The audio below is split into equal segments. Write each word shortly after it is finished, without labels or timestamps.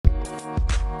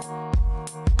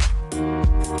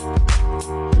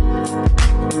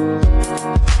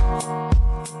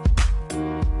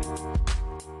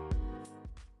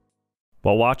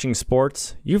While watching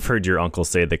sports, you've heard your uncle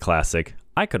say the classic,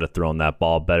 "I could have thrown that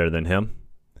ball better than him."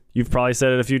 You've probably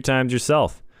said it a few times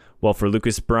yourself. Well, for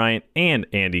Lucas Bryant and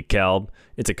Andy Kalb,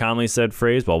 it's a commonly said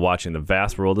phrase while watching the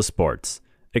vast world of sports.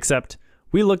 Except,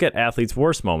 we look at athletes'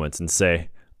 worst moments and say,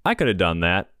 "I could have done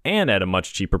that, and at a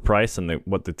much cheaper price than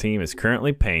what the team is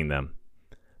currently paying them."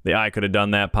 The I Could Have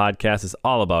Done That podcast is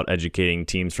all about educating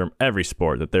teams from every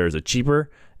sport that there is a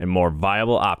cheaper and more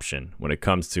viable option when it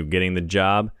comes to getting the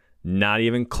job not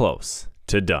even close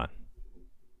to done.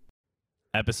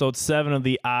 Episode 7 of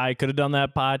the I Could Have Done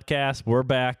That podcast. We're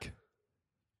back.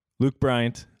 Luke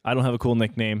Bryant. I don't have a cool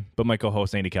nickname, but my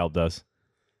co-host Andy Kalb does.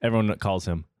 Everyone calls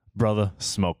him Brother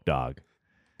Smoke Dog.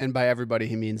 And by everybody,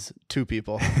 he means two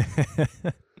people.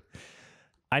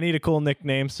 I need a cool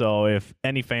nickname, so if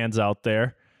any fans out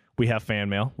there, we have fan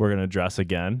mail. We're going to address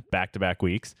again, back-to-back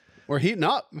weeks. We're heating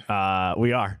up.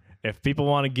 We are. If people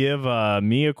want to give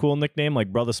me a cool nickname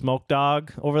like Brother Smoke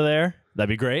Dog over there, that'd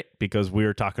be great, because we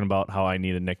were talking about how I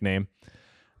need a nickname,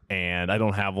 and I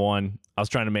don't have one. I was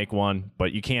trying to make one,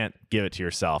 but you can't give it to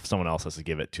yourself. Someone else has to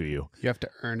give it to you. You have to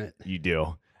earn it. You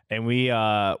do. And we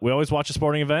always watch a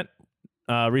sporting event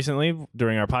recently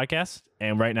during our podcast,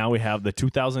 and right now we have the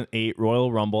 2008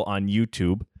 Royal Rumble on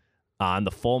YouTube on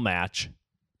the full match,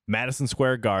 Madison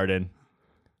Square Garden.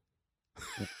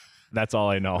 That's all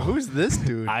I know. Who's this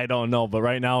dude? I don't know, but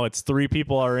right now it's 3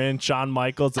 people are in. Shawn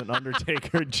Michaels and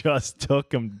Undertaker just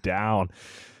took him down.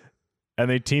 And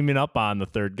they teaming up on the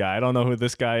third guy. I don't know who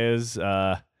this guy is,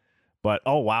 but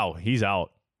oh, wow, he's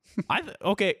out.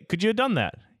 Okay, could you have done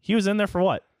that? He was in there for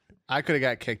what? I could have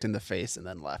got kicked in the face and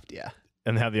then left, yeah.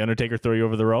 And have the Undertaker throw you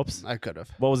over the ropes? I could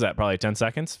have. What was that, probably 10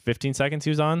 seconds? 15 seconds he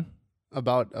was on?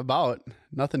 About.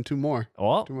 Nothing too more.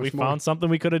 Well, Too much we more. found something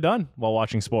we could have done while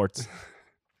watching sports.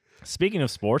 Speaking of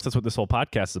sports, that's what this whole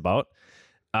podcast is about.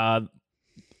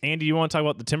 Andy, you want to talk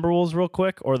about the Timberwolves real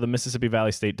quick, or the Mississippi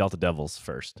Valley State Delta Devils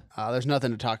first? There's nothing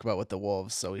to talk about with the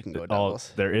Wolves, so we can go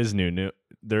Devils. There is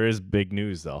there is big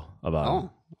news though about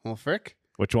them. Well, frick.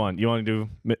 Which one? You want to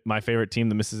do my favorite team,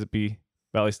 the Mississippi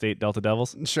Valley State Delta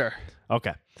Devils? Sure.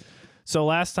 Okay. So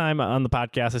last time on the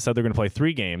podcast, I said they're going to play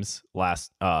 3 games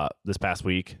this past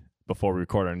week before we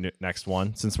record our next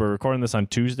one. Since we're recording this on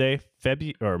Tuesday,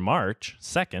 March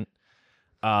 2nd,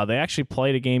 they actually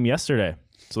played a game yesterday.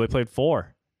 So they played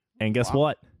 4. And guess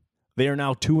what? They are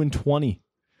now 2-20.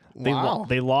 Wow.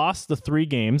 They lost the 3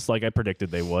 games like I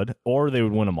predicted they would, or they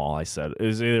would win them all, I said. It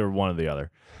was either one or the other.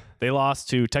 They lost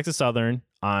to Texas Southern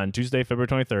on Tuesday, February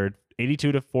 23rd,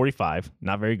 82-45.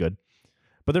 Not very good.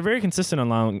 But they're very consistent on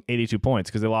allowing 82 points,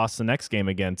 because they lost the next game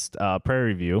against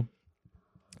Prairie View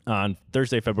on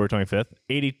Thursday, February 25th,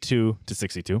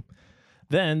 82-62.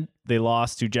 Then they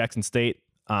lost to Jackson State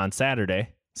on Saturday,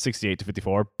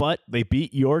 68-54. But they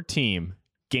beat your team,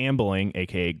 Gambling,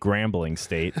 a.k.a. Grambling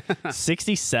State,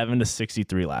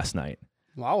 67-63 last night.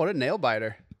 Wow, what a nail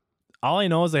biter. All I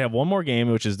know is they have one more game,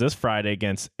 which is this Friday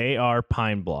against AR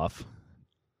Pine Bluff.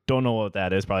 Don't know what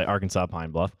that is. Probably Arkansas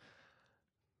Pine Bluff.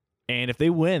 And if they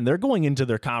win, they're going into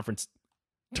their conference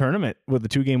tournament with the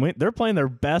 2-game win. They're playing their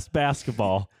best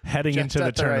basketball heading Just into the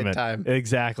at the right tournament. time.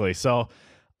 Exactly. So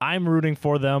I'm rooting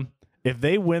for them. If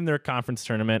they win their conference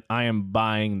tournament, I am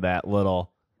buying that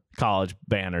little college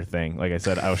banner thing. Like I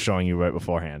said, I was showing you right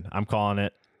beforehand. I'm calling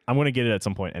it. I'm going to get it at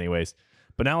some point anyways.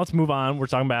 But now let's move on. We're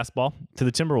talking basketball to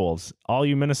the Timberwolves. All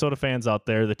you Minnesota fans out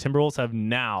there, the Timberwolves have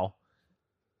now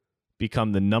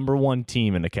become the number 1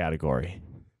 team in the category.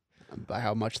 By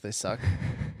how much they suck.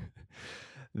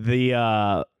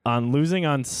 On losing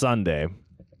on Sunday,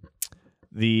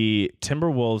 the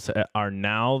Timberwolves are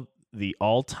now the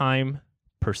all-time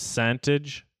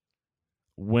percentage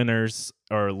winners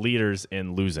or leaders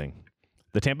in losing.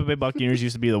 The Tampa Bay Buccaneers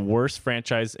used to be the worst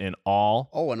franchise in all.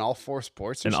 Oh, in all 4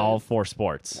 sports? In all 4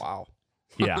 sports. Wow.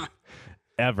 Yeah.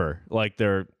 Ever. Like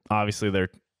their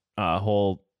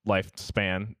whole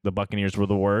lifespan, the Buccaneers were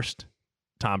the worst.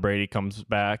 Tom Brady comes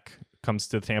to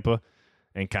Tampa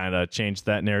and kind of changed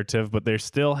that narrative, but they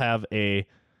still have a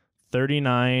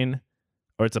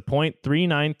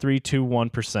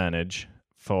 0.39321 percentage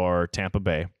for Tampa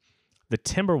Bay. The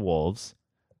Timberwolves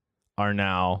are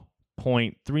now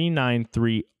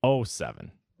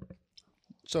 0.39307.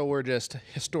 So we're just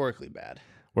historically bad.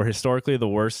 We're historically the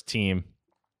worst team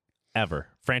ever,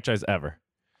 franchise ever,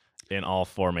 in all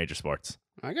 4 major sports.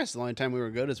 I guess the only time we were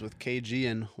good is with KG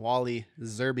and Wally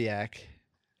Zerbiak.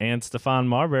 And Stephon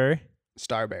Marbury.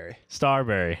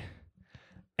 Starberry.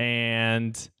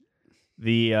 And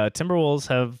the Timberwolves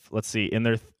have, let's see, in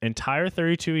their entire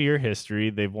 32-year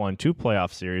history, they've won 2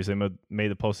 playoff series. They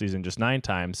made the postseason just 9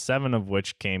 times, 7 of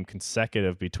which came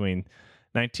consecutive between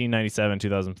 1997,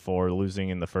 2004, losing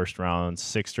in the first round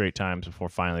 6 straight times before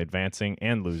finally advancing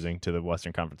and losing to the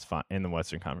Western Conference in the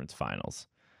Western Conference Finals.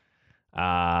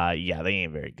 Yeah, they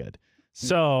ain't very good.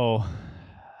 So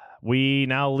we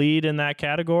now lead in that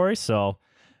category. So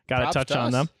got to touch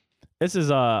on them. This is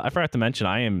I forgot to mention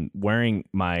I am wearing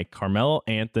my Carmelo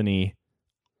Anthony.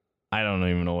 I don't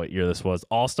even know what year this was.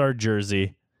 All-Star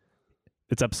jersey.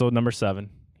 It's episode number 7.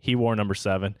 He wore number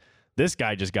 7. This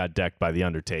guy just got decked by The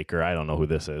Undertaker. I don't know who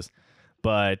this is.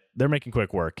 But they're making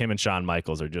quick work. Him and Shawn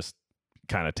Michaels are just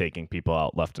kind of taking people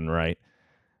out left and right.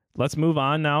 Let's move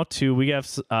on now to, we have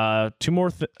 2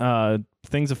 more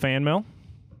things of fan mail.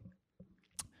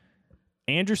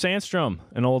 Andrew Sandstrom,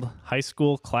 an old high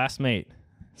school classmate,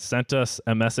 sent us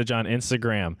a message on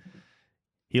Instagram.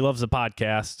 He loves the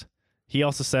podcast. He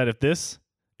also said if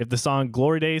the song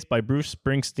Glory Days by Bruce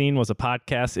Springsteen was a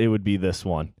podcast, it would be this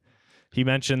one. He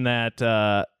mentioned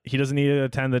that he doesn't need to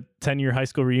attend the 10-year high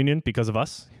school reunion because of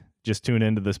us. Just tune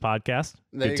into this podcast.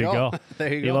 There you go.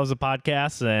 There you go. He loves the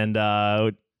podcast,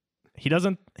 and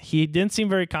he didn't seem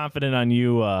very confident on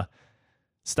you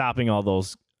stopping all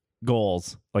those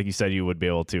goals like you said you would be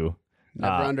able to.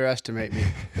 Never underestimate me.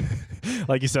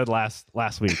 Like you said last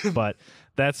week. But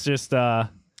that's just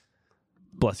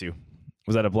bless you.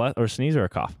 Was that a bless or a sneeze or a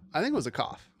cough? I think it was a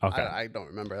cough. Okay. I don't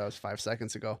remember. That was 5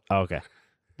 seconds ago. Okay.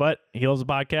 But he loves the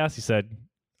podcast. He said,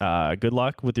 good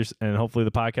luck with and hopefully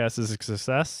the podcast is a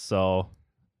success. So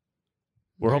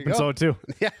we're hoping so too.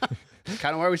 Yeah.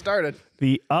 Kind of where we started.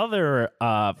 The other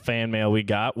fan mail we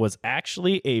got was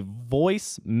actually a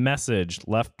voice message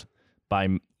left by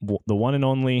the one and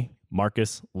only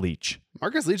Marcus Leach.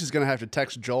 Marcus Leach is going to have to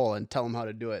text Joel and tell him how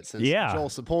to do it since Joel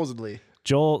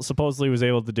supposedly was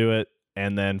able to do it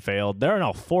and then failed. There are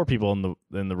now 4 people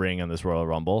in the ring on this Royal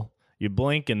Rumble. You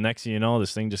blink and next thing you know,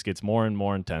 this thing just gets more and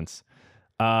more intense.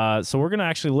 So we're going to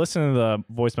actually listen to the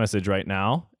voice message right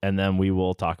now, and then we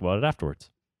will talk about it afterwards.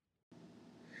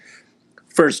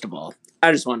 First of all,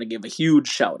 I just want to give a huge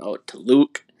shout out to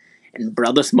Luke and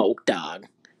Brother Smoke Dog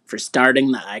for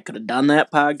starting the I Could Have Done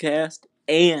That podcast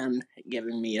and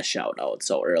giving me a shout out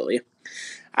so early.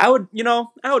 I would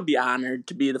be honored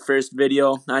to be the first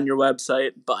video on your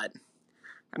website, but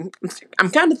I'm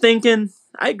kind of thinking,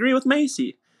 I agree with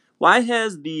Macy. Why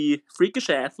has the Freakish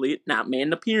Athlete not made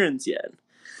an appearance yet?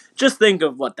 Just think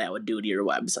of what that would do to your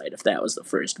website if that was the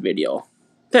first video.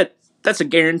 That's a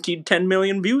guaranteed 10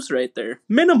 million views right there.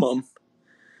 Minimum.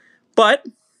 But,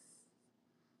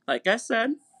 like I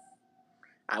said,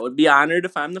 I would be honored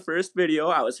if I'm the first video.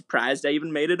 I was surprised I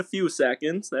even made it a few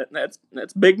seconds.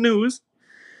 That's big news.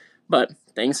 But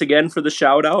thanks again for the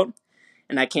shout out.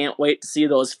 And I can't wait to see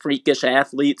those Freakish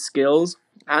Athlete skills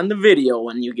on the video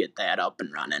when you get that up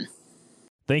and running.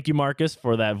 Thank you, Marcus,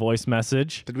 for that voice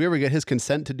message. Did we ever get his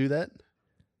consent to do that?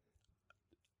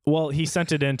 Well, he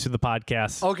sent it into the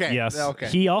podcast. Okay. Yes. Okay.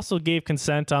 He also gave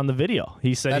consent on the video.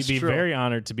 He said he'd be very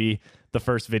honored to be the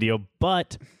first video.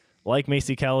 But like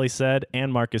Macy Kelly said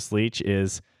and Marcus Leach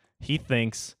he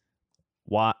thinks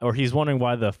he's wondering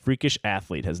why the Freakish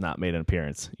Athlete has not made an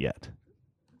appearance yet.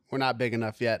 We're not big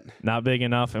enough yet. Not big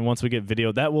enough. And once we get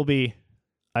video, that will be,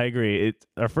 I agree.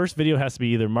 Our first video has to be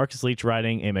either Marcus Leach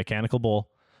riding a mechanical bull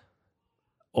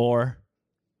or,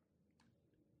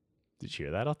 did you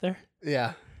hear that out there?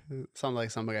 Yeah. It sounded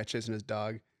like some guy chasing his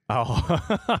dog.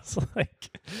 Oh, it's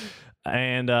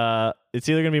and it's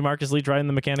either going to be Marcus Leach riding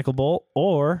the mechanical bull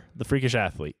or the Freakish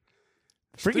Athlete.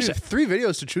 Three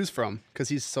videos to choose from because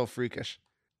he's so freakish.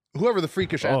 Whoever the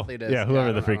Freakish Athlete is. Yeah,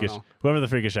 whoever the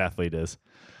Freakish Athlete is.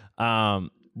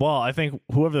 Well, I think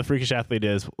whoever the Freakish Athlete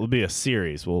is will be a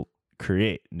series. We'll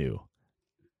create new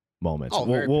moments. Oh,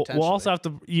 we'll also have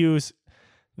to use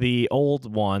the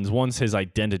old ones once his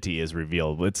identity is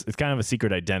revealed. It's kind of a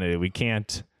secret identity. We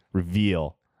can't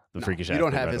reveal the Freakish Athlete. You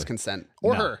don't have his consent.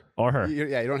 Or her. Or her. You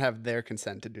don't have their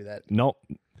consent to do that. Nope.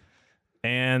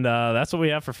 And that's what we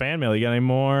have for fan mail. You got any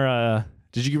more?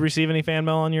 Did you receive any fan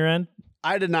mail on your end?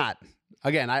 I did not.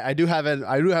 Again, I do have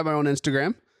my own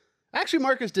Instagram. Actually,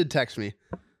 Marcus did text me.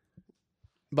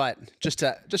 But just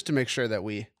to make sure that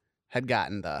we had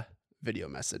gotten the video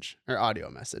message or audio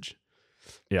message.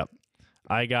 Yep.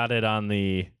 I got it on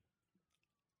the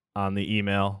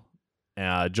email.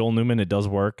 Joel Newman, it does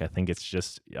work. I think it's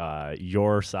just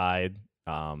your side.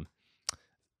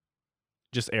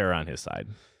 Just error on his side.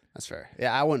 That's fair.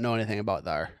 Yeah, I wouldn't know anything about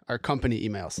our company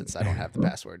email since I don't have the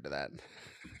password to that.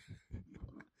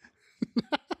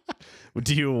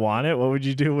 Do you want it? What would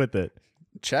you do with it?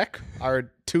 Check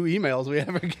our 2 emails we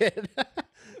ever get.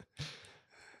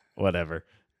 Whatever.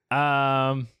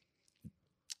 I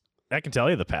can tell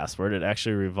you the password. It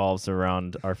actually revolves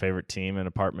around our favorite team and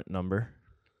apartment number.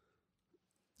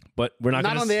 But we're not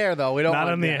on the air, though. We don't not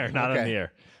on the air. Not on the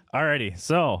air. Alrighty.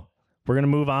 So we're going to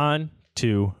move on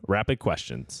to rapid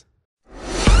questions.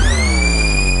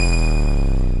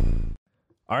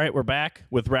 All right, we're back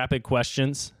with rapid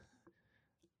questions.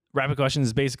 Rapid questions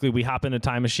is basically we hop in a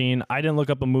time machine. I didn't look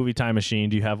up a movie time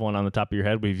machine. Do you have one on the top of your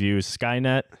head? We've used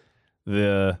Skynet,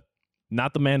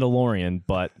 not the Mandalorian,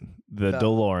 but the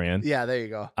DeLorean. Yeah, there you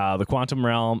go. The Quantum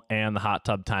Realm and the Hot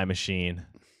Tub Time Machine.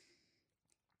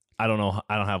 I don't know.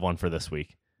 I don't have one for this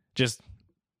week. Just,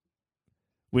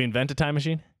 we invent a time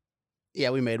machine?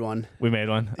 Yeah, we made one. We made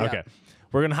one? Yeah. Okay.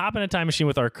 We're going to hop in a time machine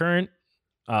with our current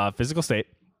physical state.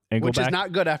 Which is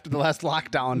not good after the last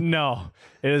lockdown. No,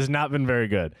 it has not been very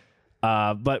good.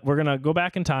 But we're going to go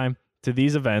back in time to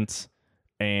these events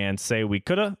and say we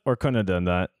coulda or couldn't have done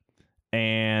that.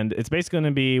 And it's basically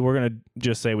going to be, we're going to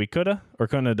just say we coulda or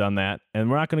couldn't have done that.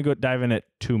 And we're not going to go dive in it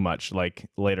too much like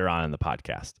later on in the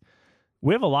podcast.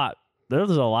 We have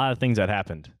there's a lot of things that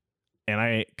happened. And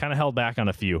I kind of held back on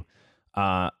a few.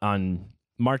 On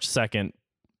March 2nd,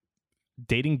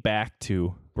 dating back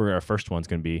to where our first one's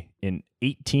going to be in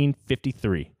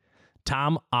 1853,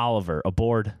 Tom Oliver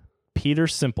aboard Peter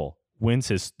Simple wins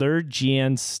his third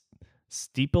GN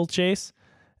steeplechase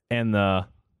and the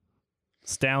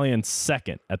Stallion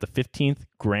second at the 15th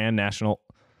Grand National.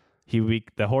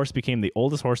 The horse became the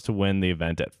oldest horse to win the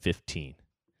event at 15.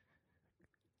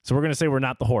 So we're going to say we're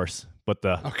not the horse, but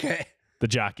the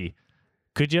jockey.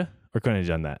 Could you or couldn't have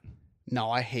done that? No,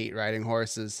 I hate riding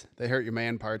horses. They hurt your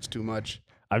man parts too much.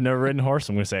 I've never ridden a horse.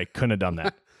 I'm going to say I couldn't have done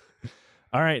that.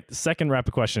 All right, second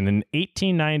rapid question. In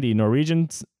 1890,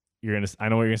 Norwegians, I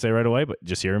know what you're going to say right away, but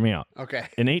just hear me out. Okay.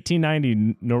 In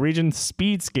 1890, Norwegian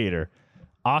speed skater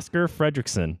Oscar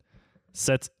Fredriksson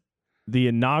sets the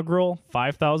inaugural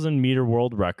 5,000-meter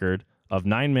world record of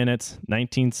 9 minutes,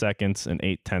 19 seconds, and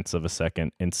 8/10 of a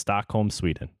second in Stockholm,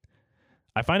 Sweden.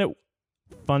 I find it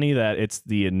funny that it's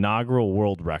the inaugural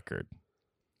world record.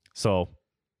 So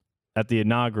at the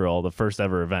inaugural, the first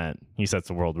ever event, he sets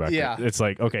the world record. Yeah. It's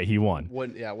like, okay, he won.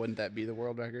 Wouldn't that be the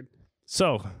world record?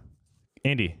 So,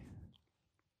 Andy,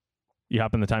 you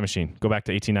hop in the time machine. Go back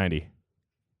to 1890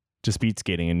 to speed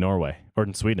skating in Norway or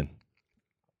in Sweden.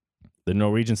 The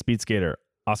Norwegian speed skater,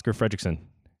 Oscar Fredriksson,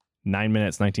 9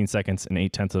 minutes, 19 seconds, and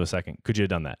 8/10 of a second. Could you have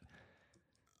done that?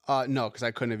 No, because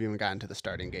I couldn't have even gotten to the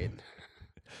starting gate.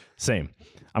 Same.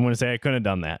 I'm going to say I couldn't have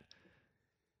done that.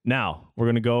 Now, we're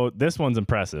going to go, this one's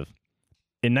impressive.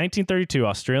 In 1932,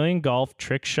 Australian golf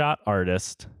trick shot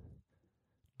artist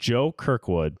Joe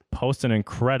Kirkwood posts an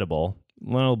incredible,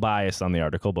 little bias on the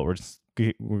article, but we're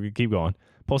going to keep going.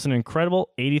 Posts an incredible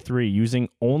 83 using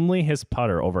only his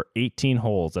putter over 18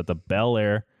 holes at Bel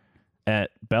Air,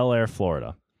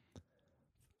 Florida.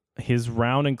 His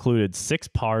round included 6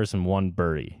 pars and 1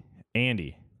 birdie.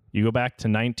 Andy, you go back to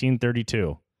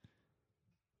 1932.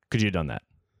 Could you have done that?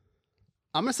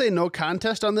 I'm going to say no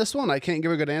contest on this one. I can't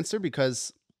give a good answer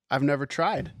because I've never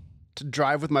tried to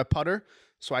drive with my putter,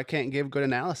 so I can't give good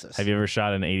analysis. Have you ever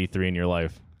shot an 83 in your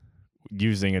life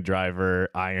using a driver,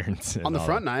 irons? On the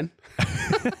front nine.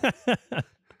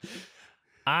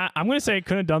 I'm going to say I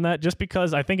couldn't have done that just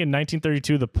because I think in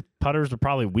 1932, the putters were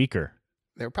probably weaker.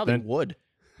 They were probably wood.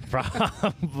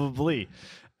 Probably.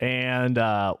 And,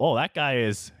 that guy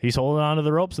he's holding on to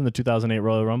the ropes in the 2008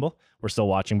 Royal Rumble. We're still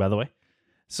watching, by the way.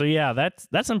 So, yeah,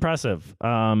 that's impressive.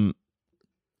 I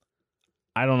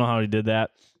don't know how he did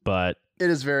that, but it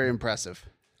is very impressive.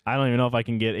 I don't even know if I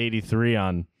can get 83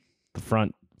 on the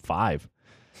front 5.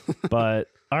 But,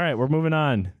 all right, we're moving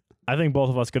on. I think both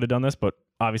of us could have done this, but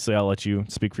obviously I'll let you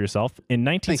speak for yourself. In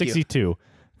 1962,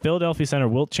 Philadelphia center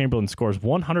Wilt Chamberlain scores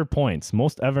 100 points,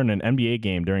 most ever in an NBA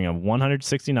game during a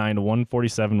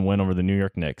 169-147 win over the New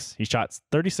York Knicks. He shot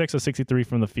 36 of 63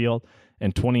 from the field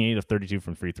and 28 of 32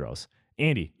 from free throws.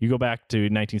 Andy, you go back to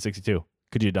 1962.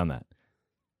 Could you have done that?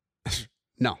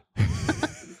 No.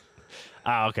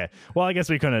 Okay. Well, I guess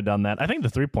we couldn't have done that. I think the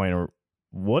three-pointer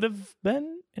would have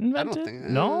been invented.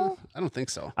 No? I don't think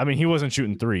so. I mean, he wasn't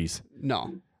shooting threes.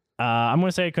 No. I'm going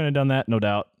to say I couldn't have done that, no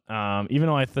doubt. Even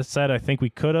though I said I think we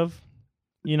could have,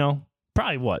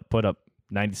 probably put up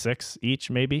 96 each,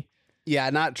 maybe.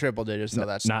 Yeah, not triple digits, so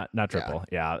that's not triple.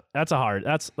 Yeah, that's a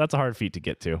hard feat to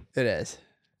get to. It is.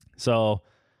 So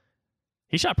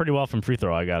he shot pretty well from free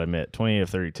throw, I gotta admit, 28 of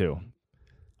 32. All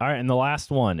right, and the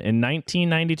last one. In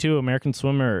 1992, American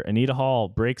swimmer Anita Hall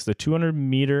breaks the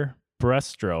 200-meter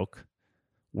breaststroke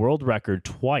world record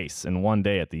twice in one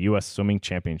day at the U.S. Swimming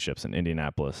Championships in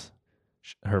Indianapolis.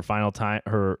 The final time,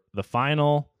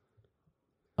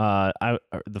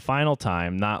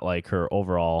 not like her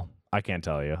overall. I can't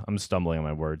tell you. I'm stumbling on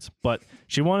my words. But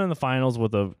she won in the finals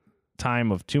with a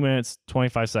time of 2 minutes,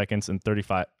 25 seconds, and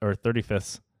 35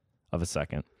 of a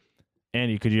second.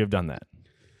 Andy, could you have done that?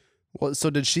 Well, so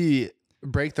did she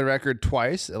break the record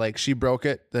twice? Like she broke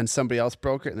it, then somebody else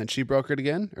broke it, and then she broke it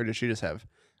again? Or did she just have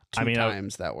two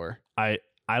times that were? I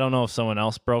don't know if someone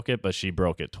else broke it, but she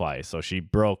broke it twice. So she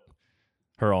broke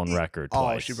her own record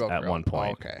twice she broke at one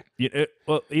point. Oh, okay.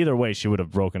 Well, either way, she would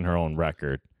have broken her own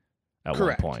record at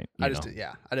Correct. one point. I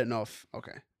didn't know if,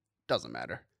 okay. Doesn't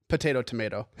matter. Potato,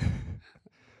 tomato.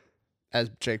 As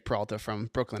Jake Peralta from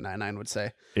Brooklyn Nine-Nine would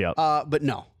say. Yeah. But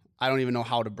no, I don't even know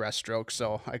how to breaststroke,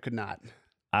 so I could not.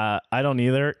 I don't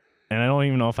either. And I don't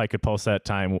even know if I could post that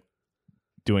time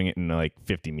doing it in like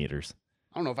 50 meters.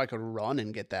 I don't know if I could run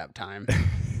and get that time.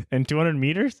 And 200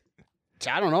 meters?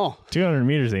 I don't know. 200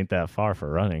 meters ain't that far for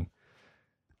running.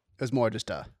 It was more just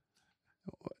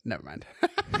never mind.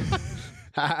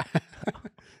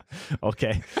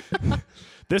 Okay.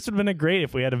 This would have been great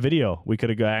if we had a video. We could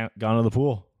have gone to the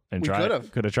pool and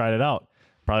could have tried it out.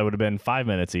 Probably would have been 5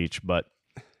 minutes each, but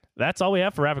that's all we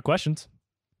have for rapid questions.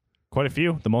 Quite a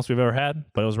few, the most we've ever had,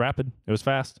 but it was rapid. It was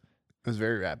fast. It was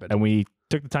very rapid. And we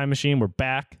took the time machine. We're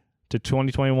back to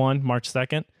 2021, March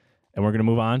 2nd, and we're going to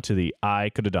move on to the I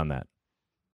Could Have Done That.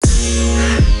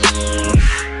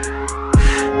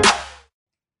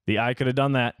 The I Could Have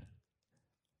Done That.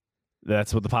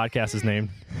 That's what the podcast is named.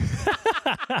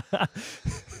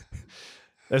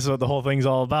 This is what the whole thing's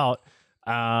all about.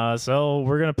 So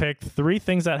we're going to pick 3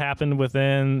 things that happened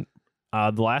within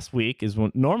the last week is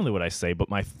normally what I say, but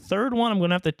my third one, I'm going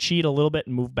to have to cheat a little bit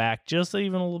and move back just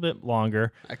even a little bit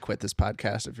longer. I quit this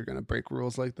podcast if you're going to break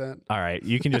rules like that. All right.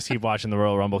 You can just keep watching the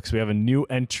Royal Rumble because we have a new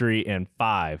entry in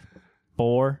 5,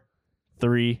 4,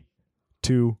 3,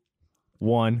 2,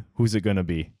 1. Who's it going to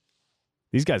be?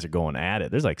 These guys are going at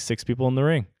it. There's like 6 people in the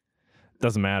ring.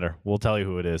 Doesn't matter. We'll tell you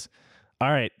who it is. All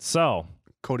right. So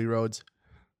Cody Rhodes.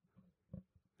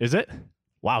 Is it?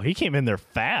 Wow. He came in there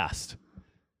fast.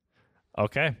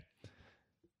 Okay.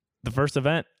 The first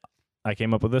event, I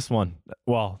came up with this one.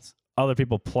 Well, other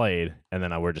people played, and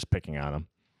then we're just picking on them.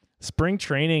 Spring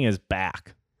training is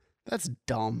back. That's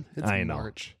dumb. It's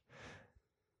March.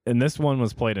 And this one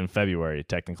was played in February.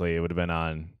 Technically, it would have been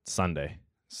on Sunday.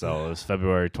 So it was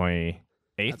February 28th.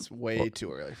 That's way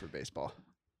too early for baseball.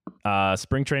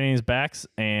 Spring training is back,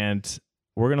 and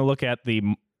we're going to look at the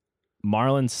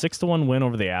Marlins 6-1 win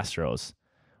over the Astros.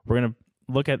 We're going to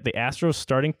look at the Astros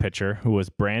starting pitcher, who was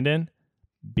Brandon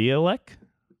Bielak.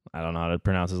 I don't know how to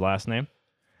pronounce his last name.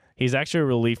 He's actually a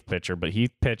relief pitcher, but he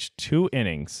pitched 2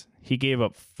 innings. He gave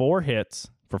up 4 hits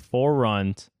for 4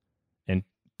 runs, and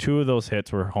 2 of those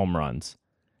hits were home runs.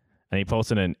 And he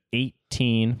posted an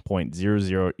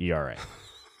 18.00 ERA.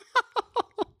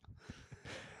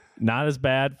 Not as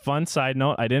bad. Fun side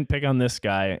note, I didn't pick on this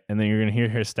guy, and then you're going to hear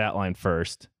his stat line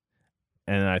first.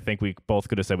 And I think we both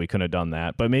could have said we couldn't have done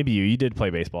that. But maybe you did play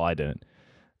baseball. I didn't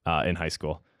in high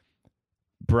school.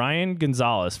 Brian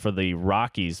Gonzalez for the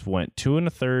Rockies went 2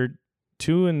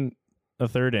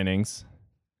 1/3 innings.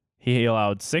 He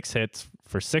allowed 6 hits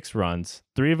for 6 runs.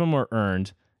 3 of them were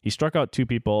earned. He struck out 2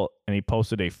 people, and he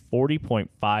posted a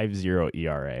 40.50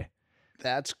 ERA.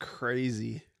 That's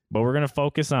crazy. But we're going to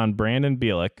focus on Brandon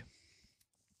Bielak.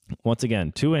 Once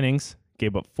again, 2 innings,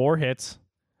 gave up 4 hits,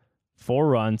 4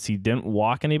 runs. He didn't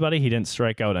walk anybody. He didn't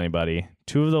strike out anybody.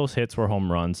 2 of those hits were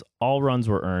home runs. All runs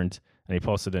were earned, and he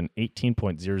posted an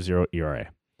 18.00 ERA.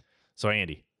 So,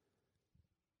 Andy,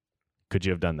 could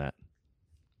you have done that?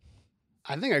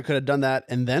 I think I could have done that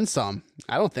and then some.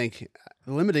 I don't think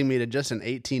limiting me to just an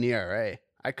 18 ERA.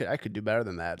 I could do better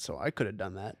than that, so I could have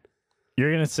done that.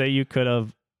 You're going to say you could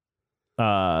have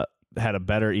had a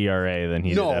better ERA than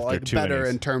he did after like 2 better innings.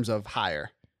 in terms of higher.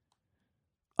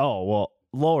 Oh, well,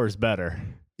 lower's better.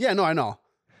 Yeah, no, I know.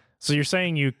 So you're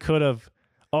saying you could have...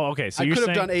 Oh, okay. So I you're could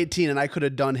saying... have done 18, and I could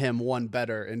have done him 1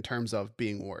 better in terms of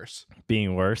being worse.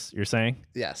 Being worse, you're saying?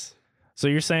 Yes. So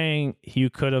you're saying you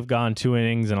could have gone 2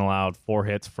 innings and allowed 4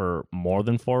 hits for more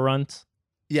than 4 runs?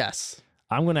 Yes.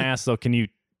 I'm going to ask, though, can you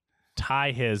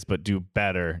tie his but do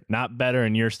better? Not better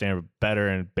in your standard, but better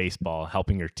in baseball,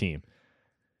 helping your team.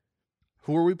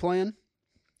 Who are we playing?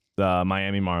 The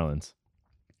Miami Marlins.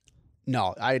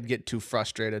 No, I'd get too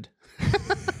frustrated.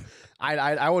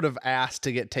 I would have asked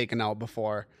to get taken out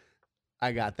before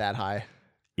I got that high.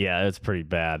 Yeah, it's pretty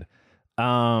bad.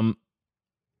 I'm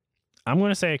going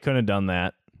to say I couldn't have done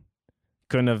that.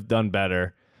 Couldn't have done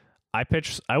better. I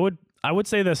would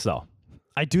say this, though.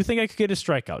 I do think I could get a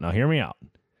strikeout. Now, hear me out.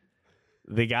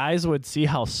 The guys would see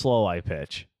how slow I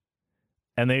pitch,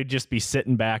 and they'd just be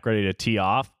sitting back ready to tee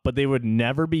off, but they would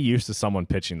never be used to someone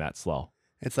pitching that slow.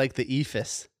 It's like the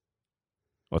eephus.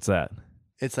 What's that?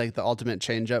 It's like the ultimate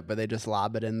changeup, but they just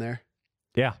lob it in there.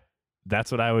 Yeah,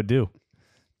 that's what I would do.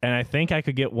 And I think I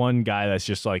could get one guy that's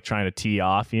just like trying to tee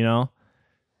off, you know?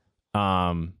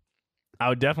 I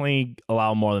would definitely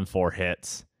allow more than 4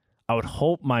 hits. I would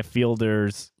hope my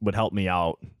fielders would help me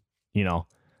out, you know?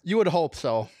 You would hope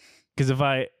so. Because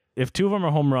if 2 of them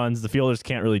are home runs, the fielders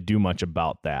can't really do much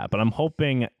about that. But I'm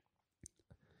hoping,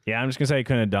 I'm just going to say I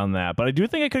couldn't have done that. But I do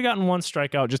think I could have gotten 1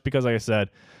 strikeout just because, like I said,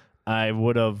 I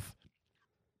would have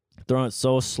thrown it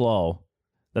so slow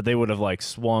that they would have like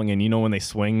swung. And you know when they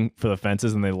swing for the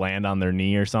fences and they land on their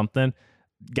knee or something,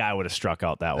 guy would have struck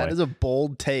out that way. That is a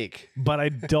bold take. But I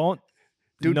don't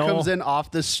Dude comes in off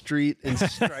the street and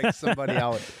strikes somebody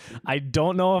out. I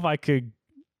don't know if I could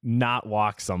not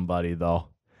walk somebody, though.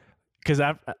 Because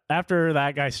after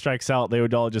that guy strikes out, they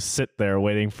would all just sit there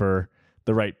waiting for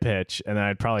the right pitch. And then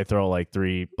I'd probably throw like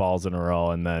 3 balls in a row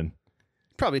and then...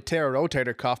 Probably tear a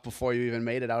rotator cuff before you even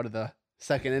made it out of the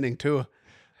second inning, too.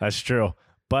 That's true.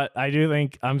 But I do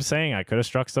think I'm saying I could have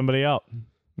struck somebody out. I'm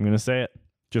going to say it.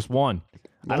 Just one.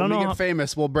 Well, I don't know. When we get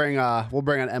famous, we'll bring an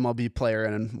MLB player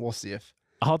in and we'll see if...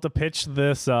 I'll have to pitch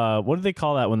this. What do they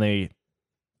call that when they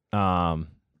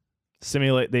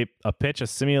simulate? Pitch a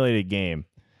simulated game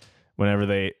when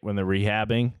they're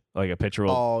rehabbing, like a pitcher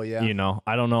will. Oh yeah. You know,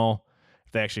 I don't know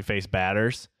if they actually face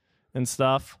batters and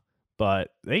stuff, but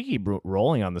they keep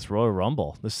rolling on this Royal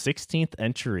Rumble. The 16th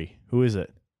entry. Who is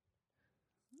it?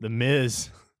 The Miz.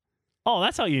 Oh,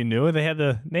 that's how you knew it. They had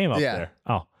the name up there.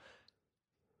 Oh,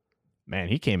 man,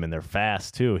 he came in there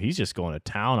fast too. He's just going to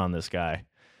town on this guy.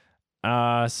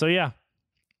 So yeah,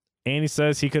 Andy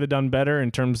says he could have done better in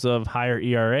terms of higher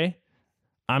ERA.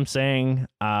 I'm saying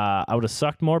I would have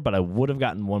sucked more, but I would have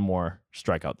gotten 1 more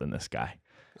strikeout than this guy.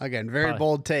 Again, very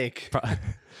bold take.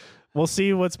 We'll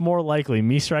see what's more likely,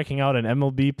 me striking out an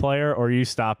MLB player or you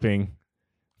stopping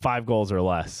 5 goals or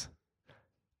less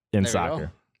in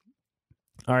soccer.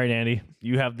 All right, Andy,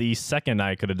 you have the second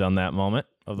I could have done that moment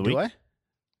of the week. Do I?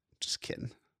 Just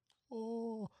kidding.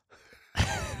 Oh.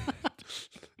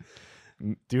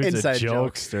 Dude's Inside a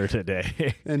jokester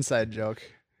today. Inside joke.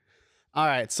 All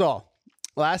right, so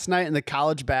last night in the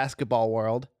college basketball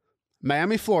world,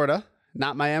 Miami, Florida,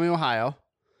 not Miami, Ohio.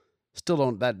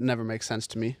 That never makes sense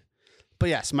to me. But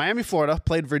yes, Miami, Florida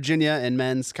played Virginia in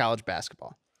men's college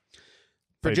basketball.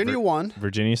 Virginia won.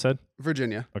 Virginia said?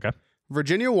 Virginia. Okay.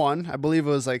 Virginia won. I believe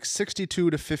it was like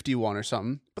 62-51 or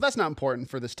something. But that's not important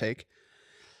for this take.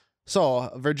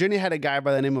 So Virginia had a guy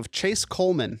by the name of Chase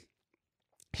Coleman.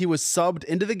 He was subbed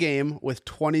into the game with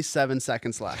 27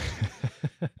 seconds left.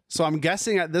 So I'm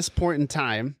guessing at this point in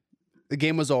time, the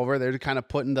game was over. They're kind of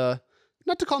putting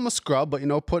not to call him a scrub, but,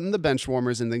 putting the bench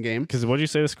warmers in the game. Because what did you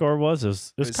say the score was? It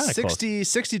was kind of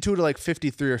 62 to like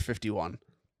 53 or 51.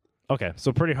 Okay,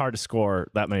 so pretty hard to score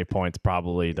that many points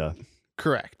probably to...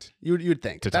 Correct. You'd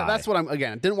think. That's what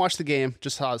didn't watch the game,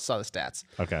 just saw the stats.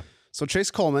 Okay. So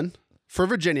Chase Coleman, for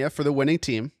Virginia, for the winning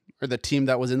team, or the team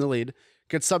that was in the lead,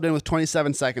 gets subbed in with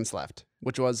 27 seconds left,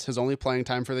 which was his only playing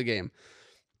time for the game.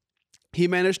 He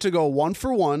managed to go 1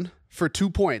 for 1 for 2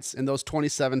 points in those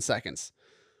 27 seconds.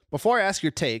 Before I ask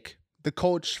your take, the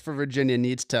coach for Virginia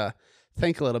needs to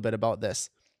think a little bit about this.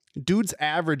 Dude's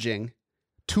averaging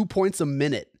 2 points a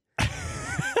minute.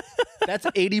 That's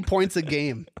 80 points a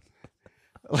game.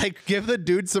 Like, give the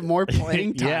dude some more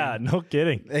playing time. Yeah, no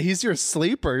kidding. He's your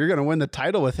sleeper. You're going to win the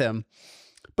title with him.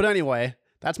 But anyway,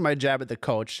 that's my jab at the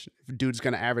coach. If dude's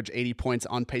going to average 80 points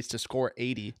on pace to score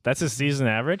 80. That's his season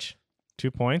average?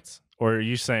 2 points? Or are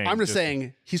you saying... I'm just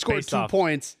saying he scored 2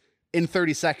 points in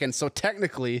 30 seconds. So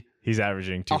technically... He's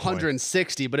averaging 2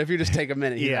 160. But if you just take a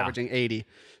minute, he's averaging 80.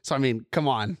 So, I mean, come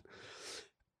on.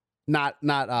 Not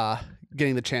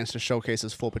getting the chance to showcase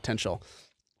his full potential.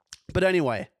 But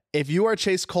anyway, if you are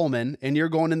Chase Coleman and you're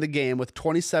going in the game with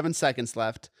 27 seconds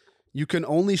left, you can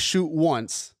only shoot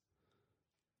once.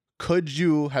 Could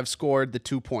you have scored the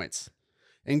 2 points?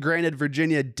 And granted,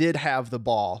 Virginia did have the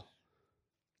ball,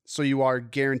 so you are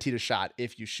guaranteed a shot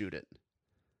if you shoot it.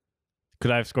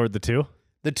 Could I have scored the 2?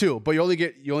 The 2, but you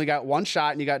only got 1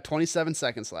 shot and you got 27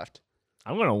 seconds left.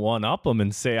 I'm gonna one up them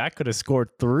and say I could have scored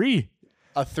 3.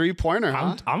 A 3-pointer,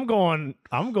 huh? I'm going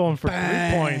for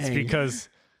Bang. 3 points because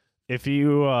if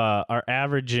you are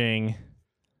averaging,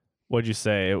 what'd you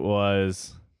say? It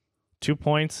was 2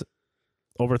 points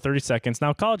over 30 seconds.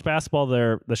 Now, college basketball,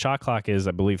 the shot clock is,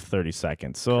 I believe, 30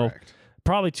 seconds. So Correct.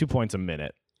 Probably 2 points a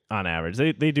minute on average.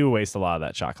 They do waste a lot of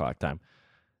that shot clock time.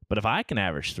 But if I can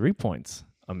average 3 points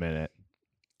a minute,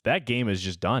 that game is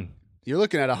just done. You're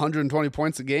looking at 120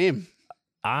 points a game.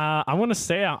 I'm going to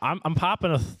say I'm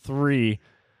popping a 3.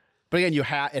 But again,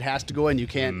 it has to go in. You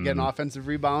can't get an offensive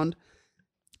rebound.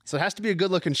 So it has to be a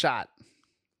good-looking shot.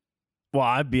 Well,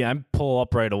 I'd pull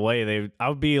up right away. I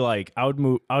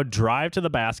would drive to the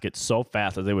basket so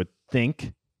fast that they would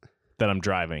think that I'm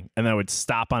driving, and then I would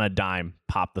stop on a dime,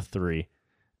 pop the three.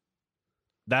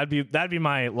 That'd be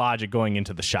my logic going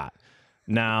into the shot.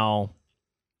 Now,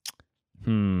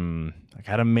 I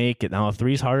gotta make it. Now a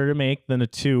 3's harder to make than a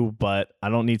 2, but I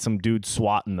don't need some dude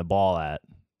swatting the ball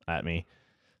at me.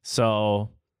 So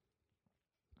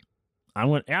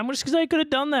I'm just because I could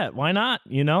have done that. Why not?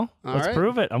 Let's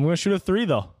prove it. I'm gonna shoot a 3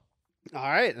 though.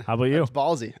 All right. How about you? That's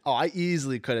ballsy. Oh, I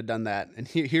easily could have done that. And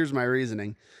here's my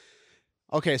reasoning.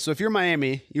 Okay, so if you're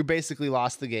Miami, you basically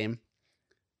lost the game.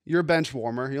 You're a bench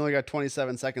warmer. You only got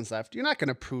 27 seconds left. You're not going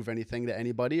to prove anything to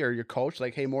anybody or your coach,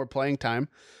 like, hey, more playing time.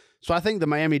 So I think the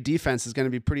Miami defense is going to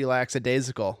be pretty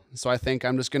lackadaisical. So I think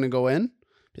I'm just going to go in,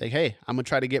 be like, hey, I'm going to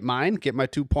try to get mine, get my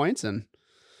 2 points, and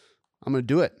I'm going to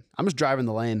do it. I'm just driving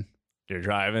the lane. You're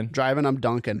driving? Driving, I'm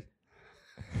dunking.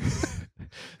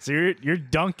 So you're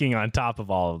dunking on top of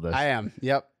all of this. I am.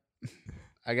 Yep.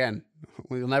 Again,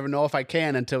 we'll never know if I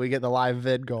can until we get the live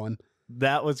vid going.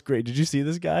 That was great. Did you see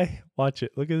this guy? Watch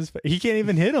it. Look at his face. He can't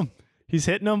even hit him. He's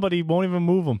hitting him, but he won't even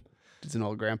move him. He's an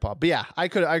old grandpa. But yeah, I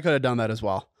could have done that as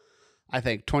well. I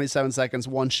think 27 seconds,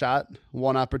 1 shot,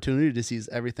 1 opportunity to seize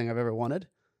everything I've ever wanted.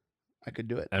 I could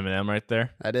do it. Eminem right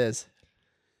there. That is.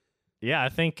 Yeah, I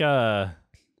think, like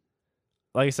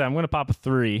I said, I'm going to pop a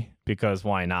 3 because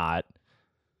why not?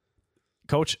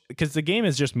 Coach, because the game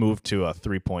has just moved to a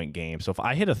 3-point game. So if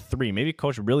I hit a 3, maybe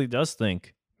coach really does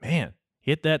think, man,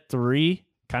 hit that 3,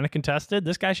 kind of contested.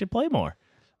 This guy should play more.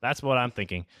 That's what I'm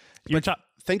thinking.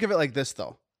 Think of it like this,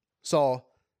 though. So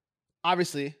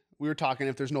obviously, we were talking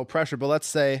if there's no pressure, but let's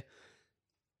say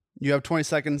you have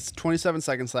 27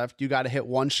 seconds left. You got to hit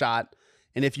 1 shot.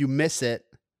 And if you miss it,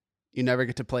 you never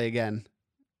get to play again.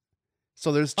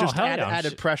 So there's just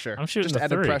added pressure. I'm shooting just the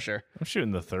added 3. pressure. I'm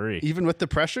shooting the 3. Even with the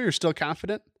pressure, you're still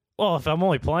confident? Well, if I'm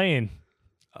only playing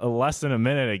less than a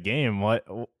minute a game,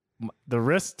 the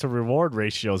risk to reward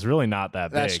ratio is really not that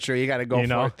big. That's true. You got to go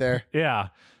for it there. Yeah.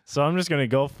 So I'm just going to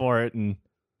go for it and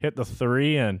hit the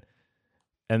 3. And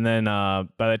then by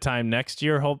the time next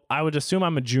year, I would assume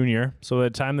I'm a junior. So by the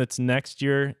time that's next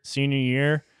year, senior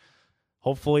year,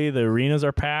 hopefully the arenas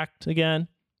are packed again.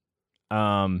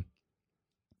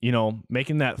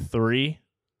 Making that 3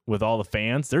 with all the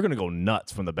fans, they're going to go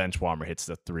nuts when the bench warmer hits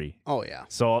the 3. Oh, yeah.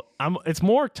 So it's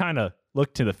more kind of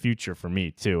look to the future for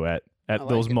me, too, at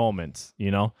those moments,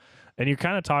 And you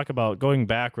kind of talk about going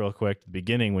back real quick to the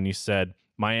beginning when you said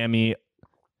Miami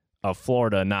of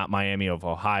Florida, not Miami of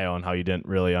Ohio, and how you didn't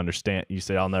really understand. You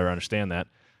say, I'll never understand that.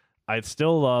 I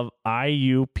still love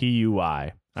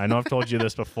IUPUI. I know I've told you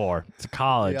this before. It's a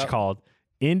college called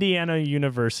Indiana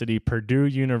University, Purdue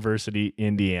University,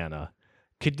 Indiana.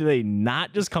 Could they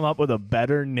not just come up with a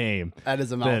better name? That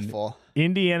is a mouthful.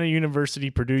 Indiana University,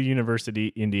 Purdue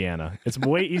University, Indiana. It's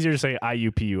way easier to say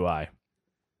IUPUI.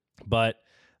 But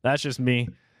that's just me.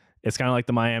 It's kind of like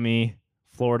the Miami,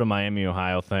 Florida, Miami,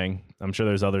 Ohio thing. I'm sure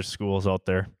there's other schools out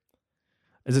there.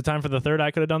 Is it time for the third?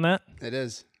 I could have done that? It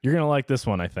is. You're going to like this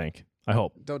one, I think. I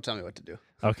hope. Don't tell me what to do.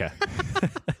 Okay.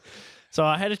 So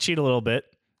I had to cheat a little bit,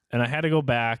 and I had to go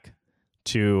back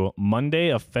to Monday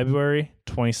of February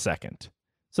 22nd.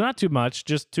 So not too much,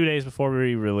 just 2 days before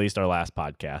we released our last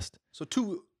podcast. So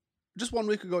just 1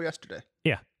 week ago yesterday.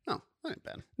 Yeah. No, that ain't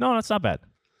bad. No, that's not bad.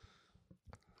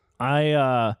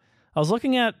 I was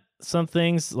looking at some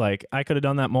things like I could have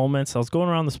done that moments. I was going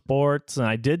around the sports, and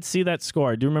I did see that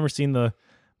score. I do remember seeing the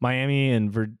Miami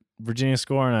and Virginia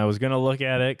score, and I was going to look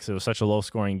at it because it was such a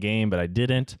low-scoring game, but I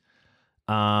didn't.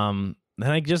 Then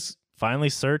I just finally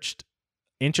searched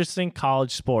interesting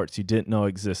college sports you didn't know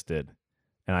existed,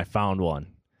 and I found one.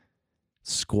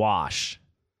 Squash.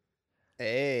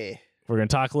 Hey. We're going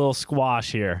to talk a little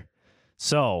squash here.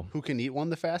 So, who can eat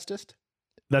one the fastest?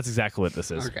 That's exactly what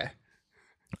this is. Okay.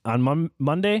 On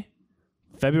Monday,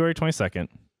 February 22nd,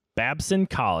 Babson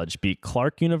College beat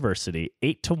Clark University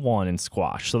 8-1 in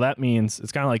squash. So that means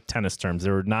it's kind of like tennis terms.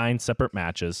 There were 9 separate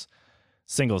matches,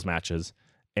 singles matches,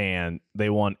 and they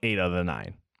won 8 out of the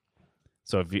 9.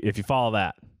 So if you follow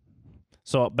that.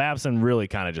 So Babson really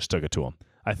kind of just took it to them.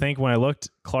 I think when I looked,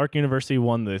 Clark University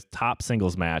won the top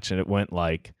singles match, and it went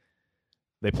like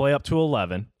they play up to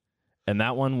 11, and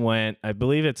that one went, I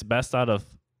believe it's best out of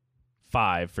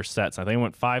 5 for sets. I think it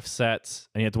went 5 sets,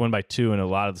 and you had to win by 2, and a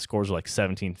lot of the scores were like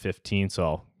 17-15,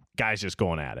 so guys just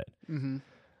going at it. Mm-hmm.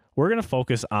 We're going to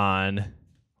focus on,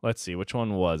 let's see, which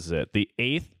one was it? The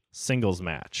 8th singles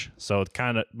match. So it's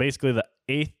kind of basically the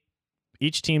 8th,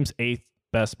 each team's 8th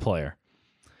best player.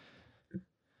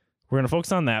 We're going to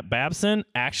focus on that. Babson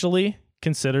actually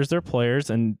considers their players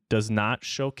and does not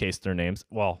showcase their names.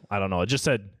 Well, I don't know. It just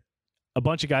said a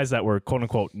bunch of guys that were quote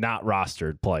unquote not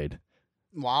rostered played.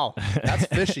 Wow, that's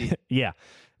fishy. Yeah,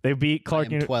 they beat Clark.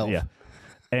 12. Yeah,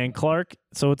 and Clark.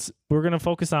 So we're gonna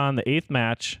focus on the 8th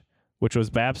match, which was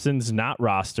Babson's not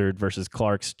rostered versus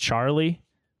Clark's Charlie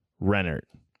Rennert.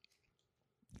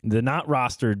 The not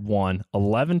rostered won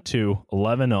 11-2,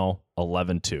 11-0,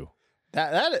 11-2.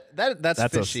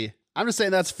 That's fishy. I'm just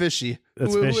saying that's fishy.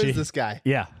 Who is this guy?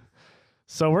 Yeah.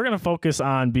 So we're gonna focus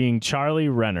on being Charlie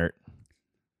Rennert.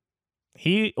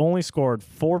 He only scored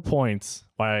 4 points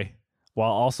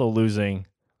while also losing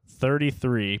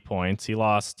 33 points.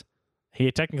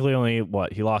 He technically only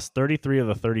he lost 33 of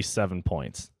the 37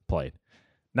 points played.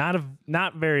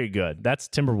 Not very good. That's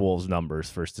Timberwolves numbers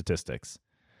for statistics.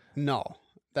 No,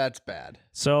 that's bad.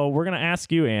 So we're going to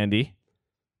ask you, Andy.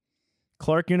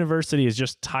 Clark University is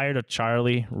just tired of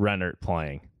Charlie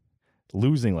Rennert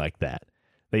losing like that.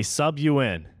 They sub you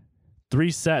in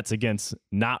 3 sets against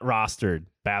not rostered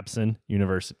Babson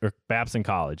University or Babson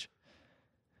College.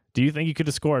 Do you think you could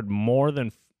have scored more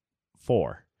than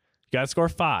 4? You got to score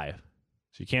 5. So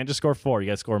you can't just score 4. You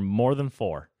got to score more than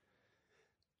 4.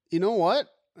 You know what?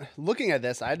 Looking at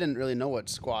this, I didn't really know what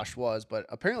squash was, but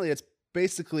apparently it's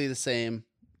basically the same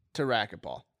to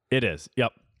racquetball. It is.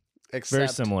 Yep. Except very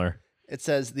similar. It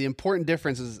says the important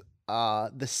difference is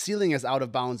the ceiling is out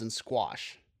of bounds in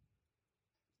squash,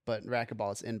 but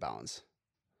racquetball is in bounds.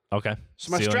 Okay.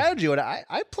 So my strategy would I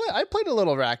played a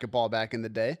little racquetball back in the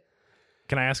day.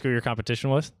 Can I ask who your competition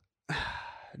was?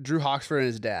 Drew Hawksford and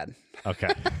his dad.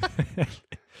 Okay.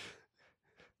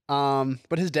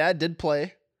 But his dad did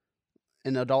play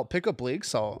in adult pickup league,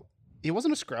 so he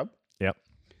wasn't a scrub. Yep.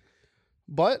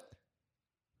 But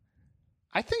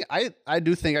I think I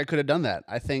do think I could have done that.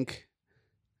 I think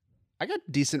I got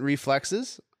decent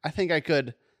reflexes. I think I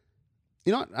could.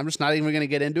 You know what? I'm just not even going to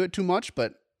get into it too much,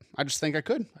 but I just think I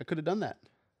could. I could have done that.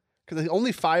 Because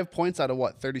only 5 points out of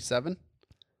what, 37?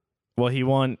 Well, he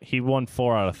won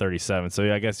 4 out of 37,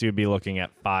 so I guess you'd be looking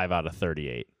at 5 out of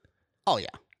 38. Oh yeah.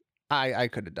 I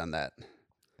could have done that.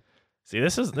 See,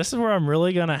 this is where I'm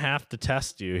really gonna have to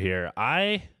test you here.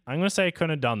 I'm gonna say I couldn't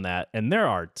have done that. And there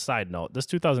are, side note, this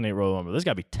 2008 Royal Rumble, there's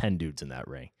gotta be 10 dudes in that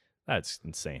ring. That's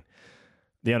insane.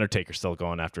 The Undertaker's still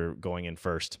going in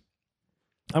first.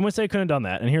 I'm gonna say I couldn't have done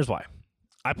that, and here's why.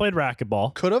 I played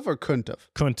racquetball. Could have or couldn't have?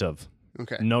 Couldn't have.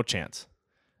 Okay. No chance.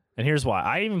 And here's why.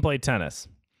 I even played tennis.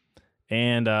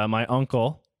 And my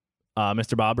uncle,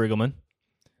 Mr. Bob Riggleman,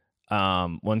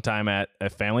 one time at a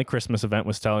family Christmas event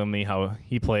was telling me how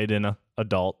he played in an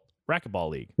adult racquetball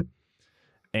league.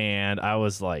 And I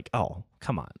was like, oh,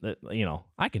 come on.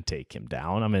 I can take him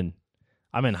down.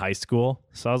 I'm in high school.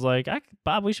 So I was like,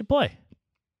 Bob, we should play.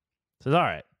 He says, all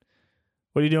right.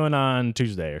 What are you doing on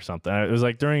Tuesday or something? It was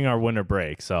like during our winter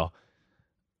break. So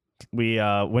we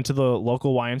went to the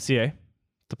local YMCA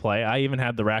to play. I even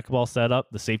had the racquetball set up,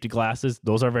 the safety glasses.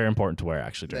 Those are very important to wear,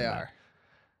 actually. They are.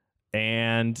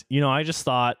 And,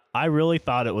 I really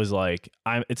thought it was like,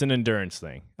 it's an endurance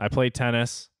thing. I play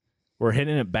tennis. We're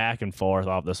hitting it back and forth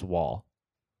off this wall.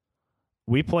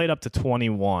 We played up to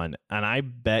 21, and I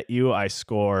bet you I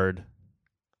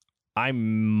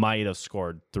might have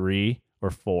scored 3 or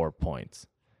 4 points.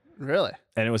 Really?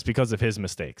 And it was because of his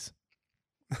mistakes.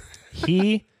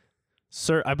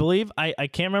 Sir, I believe, I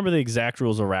can't remember the exact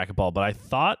rules of racquetball, but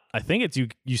I think it's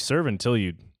you serve until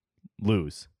you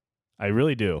lose. I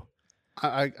really do.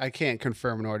 I can't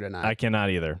confirm nor deny. I cannot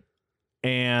either.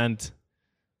 And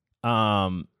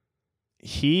when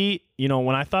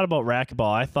I thought about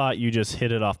racquetball, I thought you just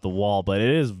hit it off the wall, but it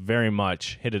is very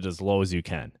much hit it as low as you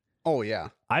can. Oh, yeah.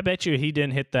 I bet you he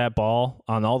didn't hit that ball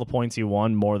on all the points he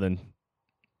won more than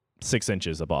 6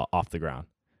 inches off the ground.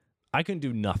 I couldn't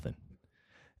do nothing.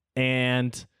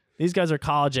 And these guys are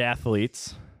college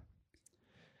athletes.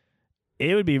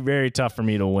 It would be very tough for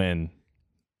me to win.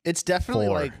 It's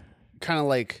definitely kind of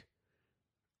like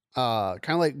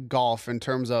golf in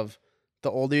terms of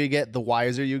the older you get, the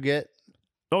wiser you get.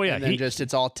 Oh yeah, and then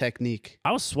it's all technique.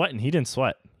 I was sweating. He didn't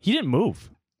sweat. He didn't move.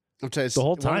 I'm telling you, the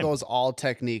whole time. One of those all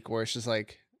technique where it's just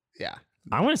like, yeah.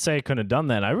 I'm gonna say I couldn't have done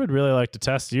that. I would really like to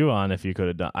test you on if you could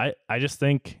have done. I just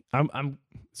think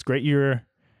it's great you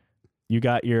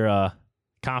got your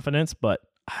confidence, but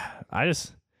I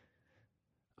just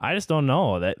don't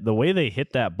know that the way they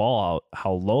hit that ball out,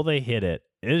 how low they hit it,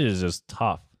 it is just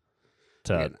tough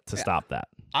to stop that.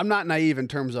 I'm not naive in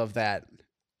terms of that.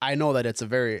 I know that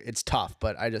it's tough,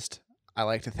 but I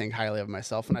like to think highly of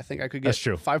myself, and I think I could get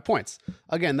 5 points.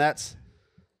 Again,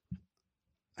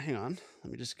 hang on.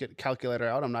 Let me just get a calculator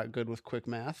out. I'm not good with quick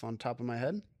math on top of my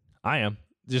head. I am.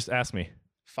 Just ask me.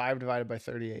 5 divided by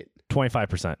 38.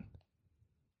 25%.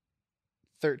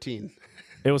 13.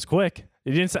 It was quick.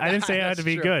 I didn't say it had to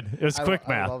be good. It was quick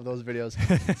math. I love those videos.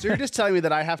 So you're just telling me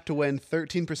that I have to win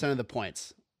 13% of the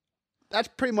points. That's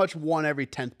pretty much one every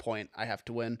 10th point I have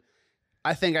to win.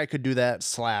 I think I could do that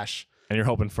 / And you're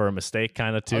hoping for a mistake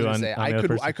kind of too.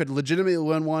 I could legitimately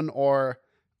win one, or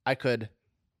I could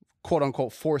quote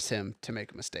unquote force him to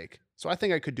make a mistake. So I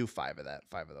think I could do 5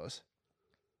 of those.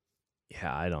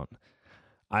 Yeah,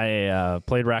 I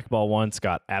played racquetball once,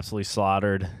 got absolutely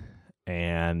slaughtered,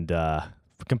 and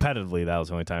competitively that was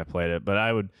the only time I played it. But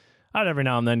I'd every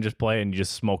now and then just play and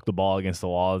just smoke the ball against the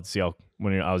wall and see how,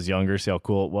 when I was younger, see how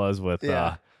cool it was with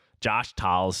Josh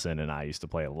Tolleson, and I used to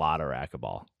play a lot of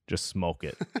racquetball. Just smoke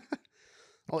it.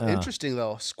 Well, interesting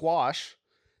though. Squash,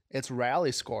 it's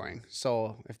rally scoring.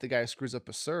 So if the guy screws up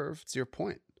a serve, it's your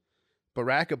point. But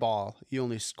racquetball, you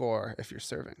only score if you're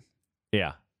serving.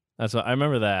 Yeah, that's what I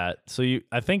remember that. So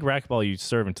I think racquetball you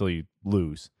serve until you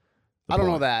lose. I don't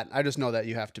know that. I just know that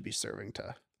you have to be serving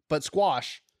to. But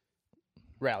squash,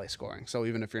 rally scoring. So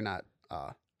even if you're not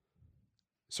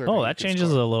serving, that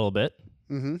changes a little bit.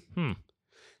 Mm-hmm.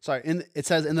 Sorry, it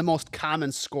says in the most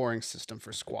common scoring system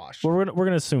for squash. Well, we're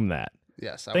gonna assume that.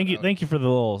 Yes. Thank you for the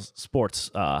little sports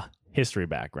history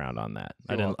background on that.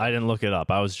 I didn't look it up.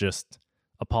 I was just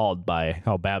appalled by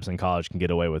how Babson College can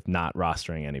get away with not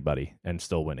rostering anybody and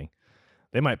still winning.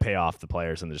 They might pay off the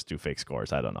players and just do fake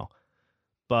scores. I don't know.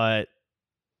 But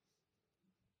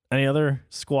any other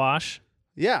squash?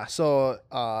 Yeah. So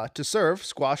to serve,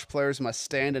 squash players must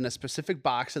stand in a specific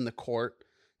box in the court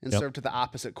and serve to the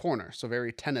opposite corner. So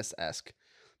very tennis-esque.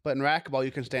 But in racquetball,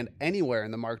 you can stand anywhere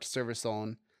in the marked service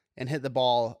zone and hit the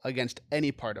ball against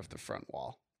any part of the front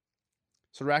wall.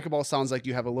 So racquetball sounds like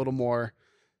you have a little more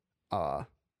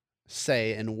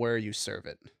say in where you serve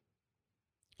it.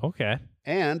 Okay.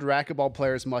 And racquetball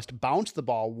players must bounce the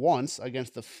ball once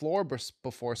against the floor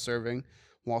before serving,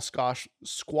 while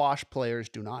squash players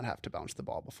do not have to bounce the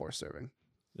ball before serving.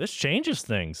 This changes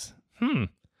things. I'm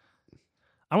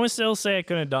going to still say I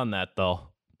couldn't have done that, though.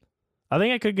 I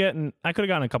think I could have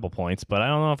gotten a couple points, but I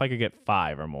don't know if I could get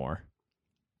 5 or more.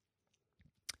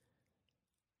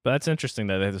 But that's interesting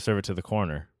that they have to serve it to the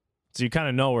corner. So you kind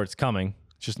of know where it's coming.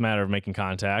 It's just a matter of making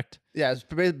contact. Yeah,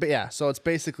 so it's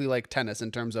basically like tennis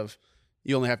in terms of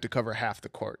you only have to cover half the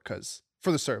court, because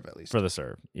for the serve at least. For the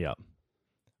serve, yep.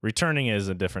 Returning is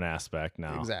a different aspect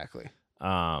now. Exactly.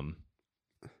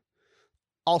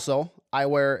 Also,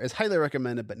 eyewear is highly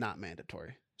recommended but not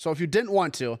mandatory. So if you didn't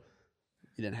want to,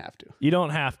 you didn't have to. You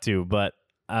don't have to, but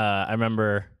I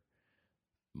remember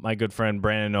my good friend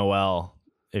Brandon Noel,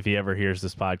 if he ever hears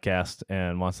this podcast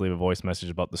and wants to leave a voice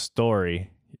message about the story,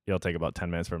 it'll take about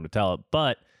 10 minutes for him to tell it,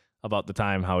 but about the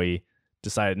time how he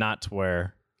decided not to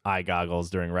wear eye goggles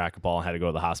during racquetball and had to go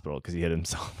to the hospital because he hit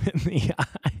himself in the eye.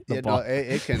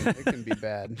 It can be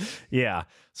bad. Yeah.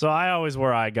 So I always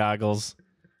wear eye goggles.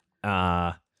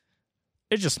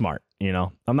 It's just smart, you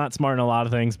know. I'm not smart in a lot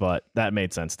of things, but that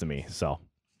made sense to me. So,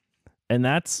 and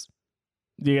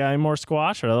do you got any more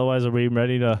squash, or otherwise are we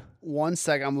ready to? 1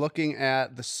 sec. I'm looking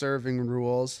at the serving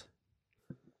rules.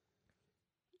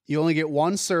 You only get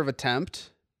 1 serve attempt,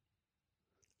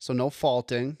 so no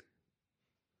faulting.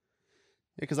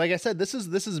 Because like I said, this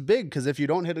is big, because if you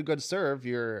don't hit a good serve,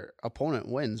 your opponent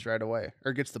wins right away,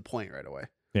 or gets the point right away.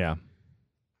 Yeah.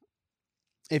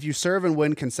 If you serve and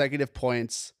win consecutive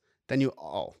points, then you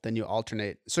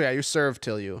alternate. So yeah, you serve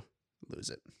till you lose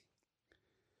it.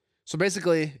 So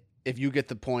basically, if you get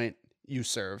the point, you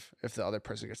serve. If the other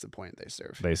person gets the point, they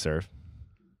serve. They serve.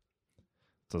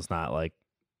 So it's not like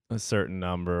a certain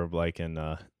number like in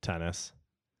tennis.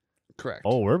 Correct.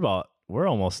 Oh, we're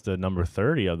almost to number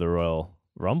 30 of the Royal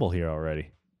Rumble here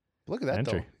already. Look at that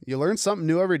though. You learn something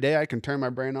new every day. I can turn my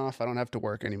brain off. I don't have to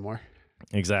work anymore.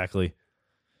 Exactly.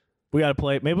 We gotta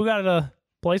play. Maybe we gotta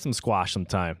play some squash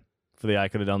sometime for the I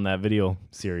Could Have Done That video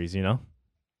series. You know.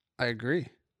 I agree.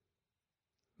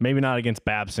 Maybe not against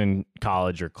Babson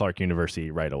College or Clark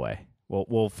University right away.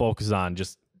 We'll focus on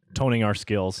just toning our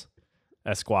skills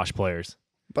as squash players.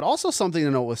 But also something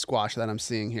to note with squash that I'm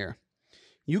seeing here.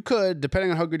 You could,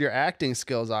 depending on how good your acting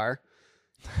skills are,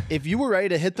 if you were ready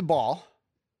to hit the ball,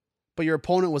 but your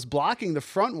opponent was blocking the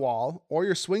front wall or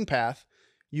your swing path,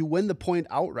 you win the point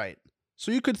outright.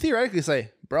 So you could theoretically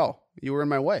say, bro, you were in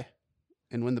my way,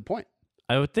 and win the point.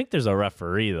 I would think there's a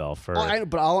referee, though.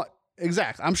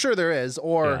 Exactly. I'm sure there is.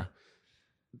 Or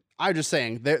I'm just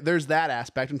saying there's that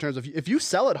aspect in terms of if you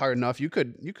sell it hard enough, you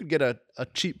could get a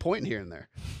cheap point here and there.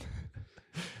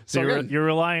 So you're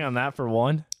relying on that for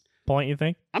 1 point, you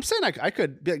think? I'm saying I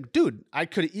could be like, dude, I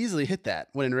could easily hit that,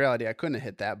 when in reality I couldn't have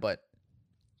hit that, but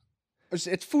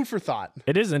it's food for thought.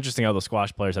 It is interesting how the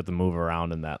squash players have to move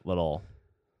around in that little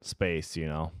space, you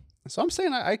know? So I'm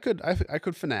saying I could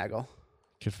finagle.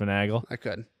 Could finagle? I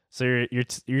could. So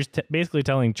you're basically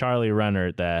telling Charlie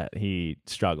Renner that he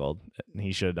struggled.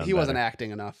 He should have done. He wasn't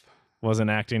acting enough. Wasn't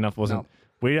acting enough. Wasn't.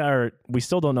 No. We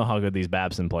still don't know how good these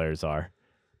Babson players are.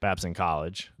 Babson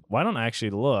College. Why don't I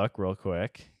actually look real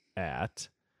quick at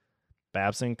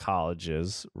Babson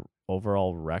College's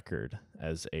overall record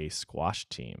as a squash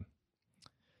team?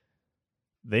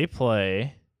 They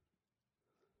play.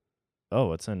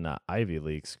 Oh, it's in Ivy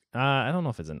Leagues. I don't know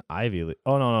if it's an Ivy League.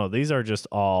 Oh, no. These are just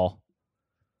all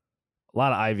a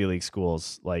lot of Ivy League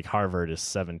schools. Like Harvard is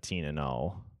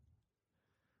 17-0.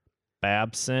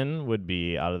 Babson would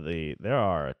be there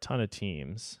are a ton of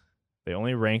teams. They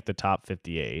only rank the top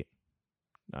 58.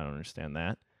 I don't understand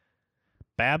that.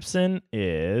 Babson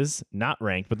is not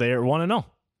ranked, but they are 1-0.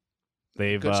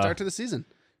 They've good start to the season.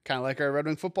 Kind of like our Red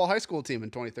Wing football high school team in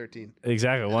 2013.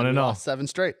 Exactly,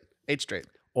 1-0. 8 straight.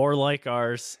 Or like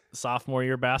our sophomore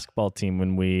year basketball team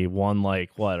when we won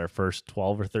our first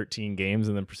 12 or 13 games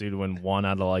and then proceeded to win one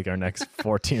out of like our next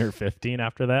 14 or 15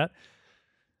 after that.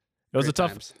 It was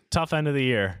tough end of the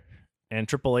year. And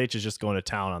Triple H is just going to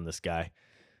town on this guy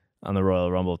on the Royal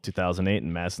Rumble of 2008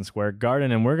 in Madison Square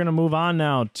Garden. And we're going to move on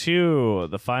now to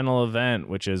the final event,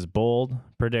 which is bold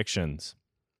predictions.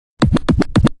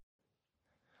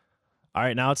 All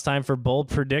right, now it's time for bold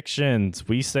predictions.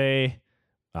 We say...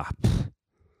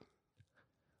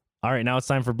 All right, now it's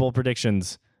time for bold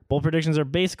predictions. Bold predictions are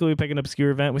basically we pick an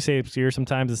obscure event. We say obscure,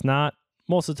 sometimes it's not.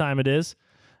 Most of the time it is.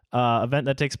 Event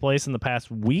that takes place in the past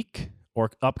week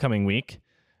or upcoming week.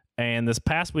 And this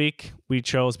past week, we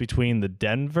chose between the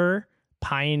Denver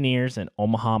Pioneers and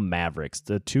Omaha Mavericks.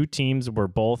 The two teams were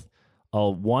both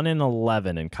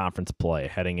 1-11 in conference play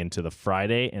heading into the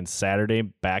Friday and Saturday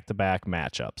back-to-back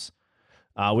matchups.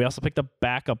 We also picked a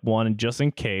backup one just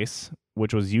in case,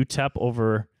 which was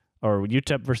UTEP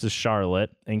versus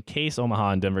Charlotte, in case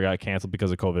Omaha and Denver got canceled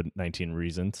because of COVID-19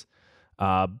 reasons.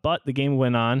 But the game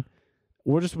went on.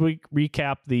 We'll just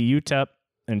recap the UTEP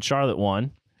and Charlotte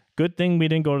one. Good thing we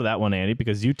didn't go to that one, Andy,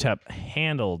 because UTEP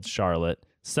handled Charlotte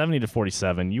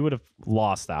 70-47. You would have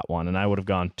lost that one, and I would have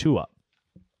gone 2-up.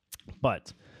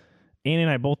 But Andy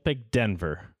and I both picked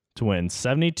Denver to win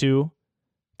 72-60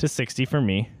 for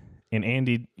me. And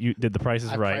Andy, you did the Price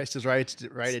is Right. Price is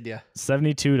Righted, yeah.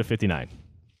 72-59.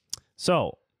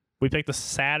 So we picked the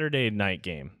Saturday night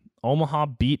game. Omaha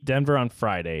beat Denver on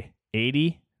Friday,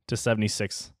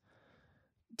 80-76.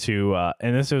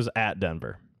 And this was at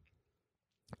Denver.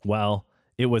 Well,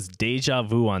 it was deja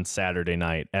vu on Saturday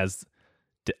night as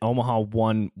Omaha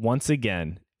won once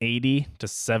again,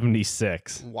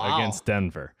 80-76 against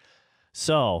Denver.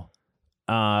 So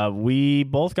we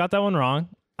both got that one wrong.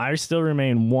 I still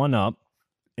remain 1-up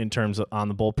in terms of on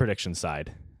the bold prediction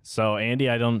side. So Andy,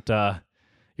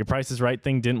 your Price is Right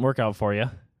thing didn't work out for you.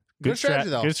 Good strategy,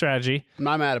 though. Good strategy. I'm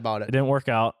not mad about it. It didn't work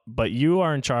out, but you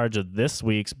are in charge of this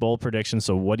week's bold prediction.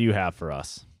 So what do you have for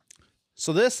us?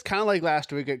 So this, kind of like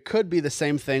last week, it could be the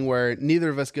same thing where neither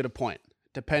of us get a point,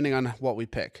 depending on what we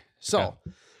pick. So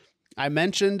I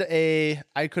mentioned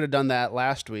I could have done that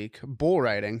last week, bull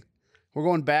riding. We're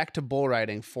going back to bull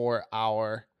riding for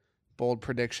our bold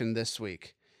prediction this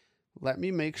week. Let me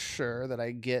make sure that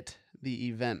I get the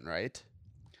event right.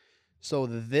 So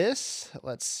this,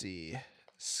 let's see,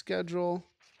 schedule.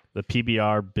 The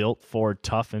PBR Built Ford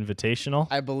Tough Invitational?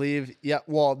 I believe, yeah.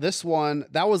 Well, this one,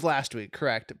 that was last week,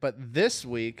 correct. But this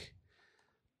week,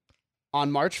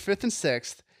 on March 5th and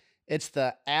 6th, it's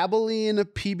the Abilene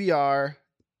PBR.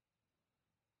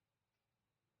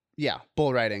 Yeah,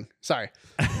 bull riding. Sorry.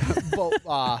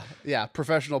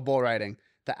 Professional bull riding.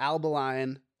 The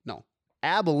Abilene.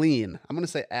 I'm going to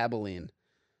say Abilene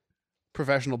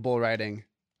Professional Bull Riding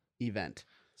event.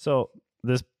 So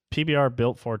this PBR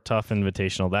Built Ford Tough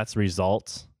Invitational, that's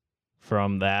results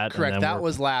from that. Correct. And that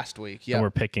was last week. Yeah. And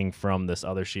we're picking from this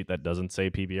other sheet that doesn't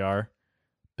say PBR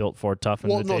Built Ford Tough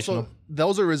Invitational. No, so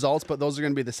those are results, but those are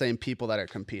going to be the same people that are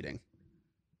competing.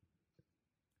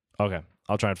 Okay.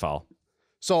 I'll try and follow.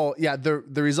 So yeah, the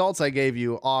results I gave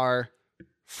you are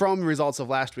from results of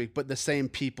last week, but the same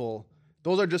people.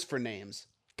 Those are just for names.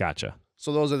 Gotcha.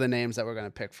 So those are the names that we're going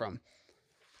to pick from.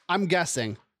 I'm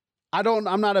guessing.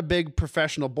 I'm not a big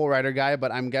professional bull rider guy,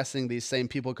 but I'm guessing these same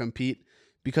people compete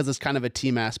because it's kind of a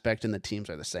team aspect and the teams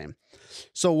are the same.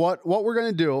 So what we're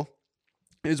going to do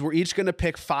is we're each going to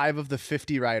pick 5 of the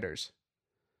 50 riders.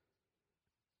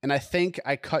 And I think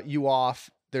I cut you off.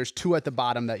 There's 2 at the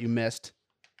bottom that you missed.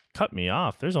 Cut me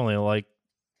off. There's only like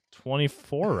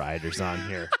 24 riders on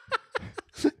here.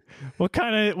 What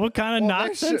kind of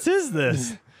nonsense is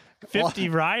this? 50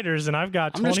 riders, and I've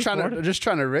got 24. I'm just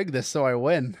trying to rig this so I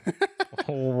win.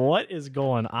 What is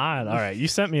going on? All right, you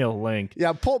sent me a link.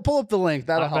 Yeah, pull up the link.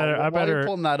 That'll help. While you're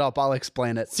pulling that up, I'll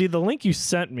explain it. See, the link you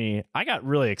sent me, I got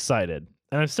really excited,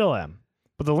 and I still am.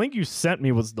 But the link you sent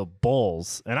me was the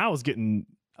Bulls, and I was getting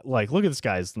like, look at this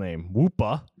guy's name,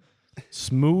 Whoopa,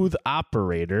 Smooth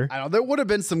Operator. I know there would have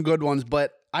been some good ones,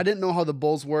 but I didn't know how the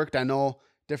Bulls worked. I know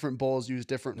different Bulls use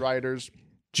different riders.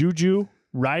 Juju,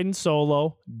 riding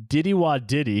solo, Diddy Wah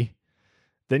Diddy.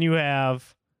 Then you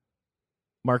have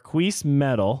Marquise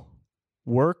Metal,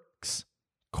 Works,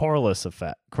 Corliss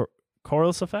Effect.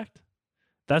 Corliss Effect?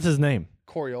 That's his name.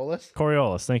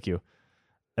 Coriolis, thank you.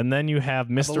 And then you have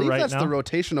Mr. I believe Right that's Now. the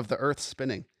rotation of the Earth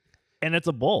spinning. And it's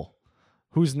a bull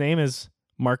whose name is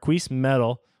Marquise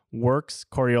Metal, Works,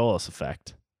 Coriolis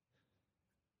Effect.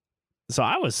 So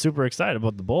I was super excited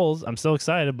about the Bulls. I'm still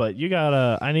excited, but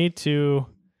I need to.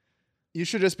 You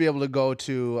should just be able to go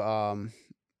to,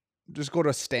 just go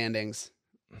to standings.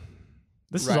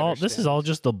 This is all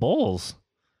just the Bulls.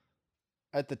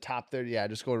 At the top there, yeah,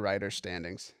 just go to rider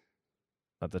standings.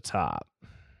 At the top.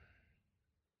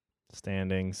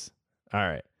 Standings. All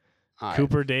right. All right.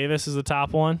 Cooper Davis is the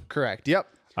top one? Correct. Yep.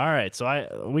 All right.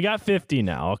 So we got 50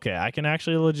 now. Okay. I can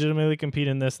actually legitimately compete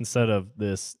in this instead of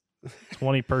this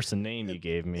 20-person name you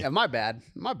gave me. Yeah, my bad.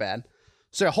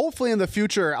 So hopefully in the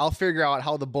future, I'll figure out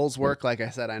how the Bulls work. Like I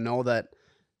said, I know that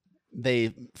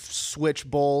they switch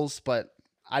Bulls, but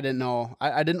I didn't know.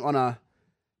 I didn't want to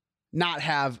not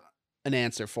have an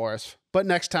answer for us. But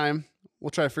next time, we'll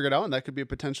try to figure it out, and that could be a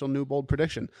potential new bold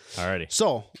prediction. Alrighty.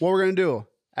 So what we're going to do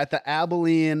at the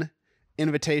Abilene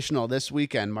Invitational this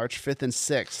weekend, March 5th and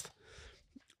 6th,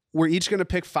 we're each going to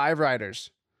pick 5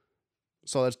 riders.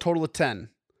 So that's a total of 10.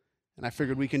 And I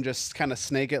figured we can just kind of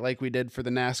snake it like we did for the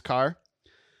NASCAR.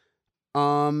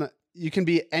 You can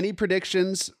be any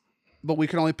predictions, but we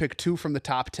can only pick 2 from the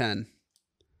top 10.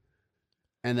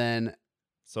 And then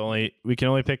we can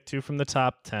only pick 2 from the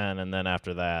top 10, and then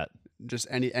after that, just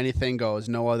anything goes,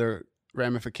 no other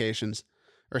ramifications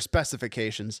or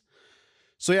specifications.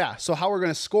 So yeah, so how we're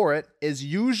going to score it is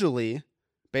usually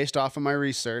based off of my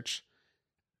research,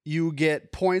 you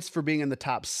get points for being in the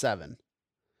top 7.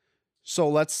 So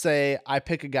let's say I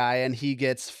pick a guy and he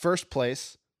gets first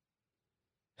place.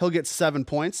 He'll get 7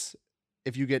 points.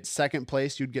 If you get second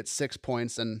place, you'd get 6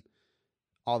 points and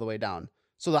all the way down.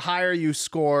 So the higher you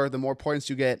score, the more points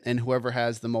you get, and whoever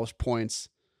has the most points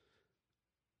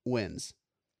wins.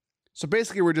 So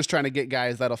basically, we're just trying to get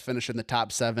guys that'll finish in the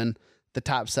top 7. The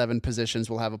top 7 positions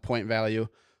will have a point value.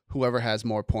 Whoever has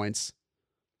more points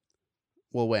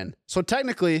will win. So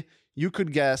technically, you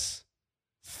could guess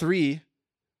 3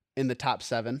 in the top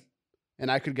 7,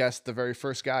 and I could guess the very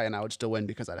first guy, and I would still win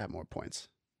because I'd have more points.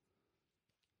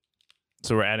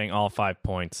 So we're adding all 5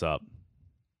 points up.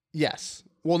 Yes.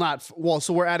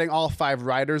 So we're adding all 5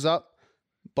 riders up,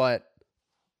 but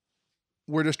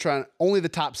we're just only the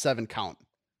top 7 count.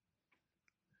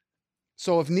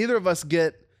 So if neither of us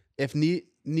if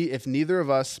neither of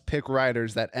us pick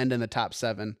riders that end in the top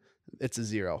 7, it's a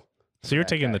 0. So you're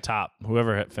taking the top,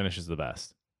 whoever finishes the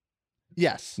best.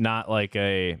 Yes. Not like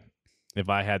if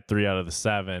I had 3 out of the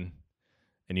 7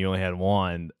 and you only had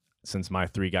 1, since my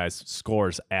 3 guys'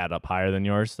 scores add up higher than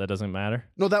yours, that doesn't matter?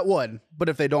 No, that would. But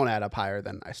if they don't add up higher,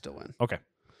 then I still win. Okay.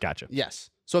 Gotcha.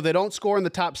 Yes. So if they don't score in the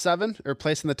top 7 or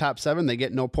place in the top 7, they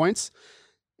get no points.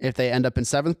 If they end up in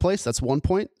 7th place, that's 1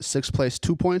 point. 6th place,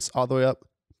 2 points, all the way up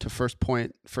to first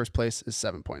point. First place is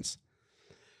 7 points.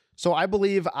 So I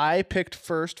believe I picked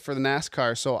first for the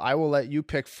NASCAR. So I will let you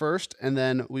pick first, and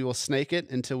then we will snake it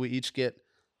until we each get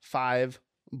 5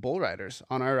 bull riders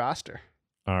on our roster.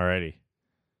 Alrighty.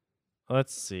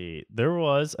 Let's see. There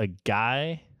was a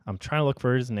guy, I'm trying to look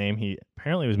for his name. He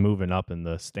apparently was moving up in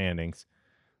the standings,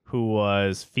 who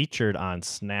was featured on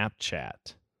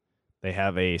Snapchat. They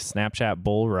have a Snapchat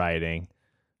bull riding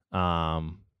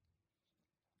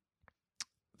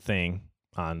thing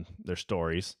on their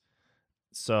stories.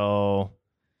 So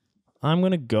I'm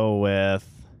going to go with,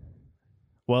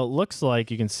 well, it looks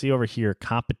like you can see over here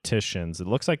competitions. It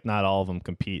looks like not all of them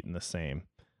compete in the same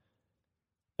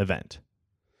event.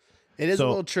 It is a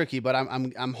little tricky, but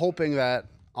I'm hoping that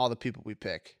all the people we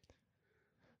pick.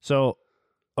 So,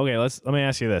 okay, let me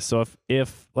ask you this. So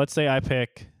if let's say I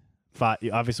pick 5,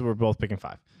 obviously we're both picking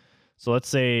 5. So let's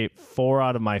say 4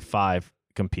 out of my 5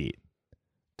 compete.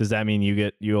 Does that mean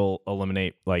you'll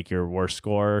eliminate like your worst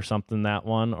score or something that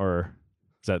one, or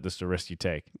is that just a risk you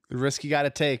take? The risk you got to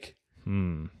take.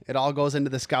 It all goes into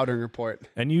the scouting report.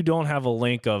 And you don't have a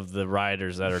link of the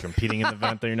riders that are competing in the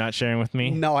event that you're not sharing with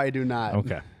me? No, I do not.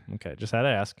 Okay. Just had to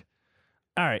ask.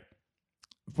 All right.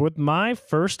 With my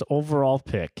first overall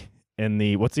pick in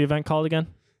the, what's the event called again?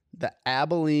 The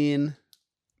Abilene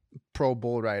Pro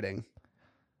Bull Riding.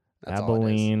 That's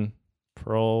Abilene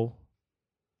Pro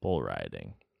Bull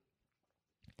Riding.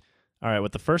 All right,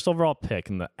 with the first overall pick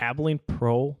in the Abilene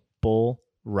Pro Bull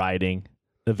Riding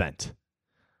event,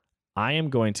 I am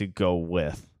going to go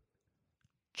with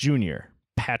Junior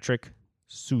Patrick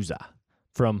Souza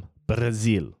from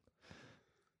Brazil.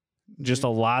 Just a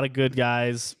lot of good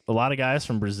guys, a lot of guys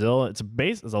from Brazil. It's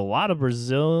a lot of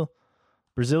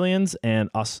Brazilians and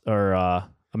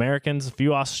Americans, a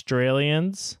few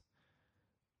Australians,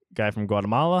 guy from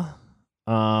Guatemala.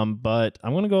 But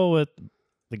I'm going to go with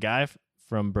the guy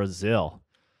from Brazil.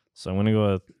 So I'm going to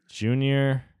go with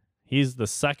Junior. He's the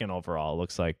second overall,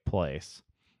 looks like, place.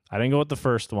 I didn't go with the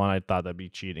first one. I thought that'd be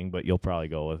cheating, but you'll probably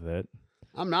go with it.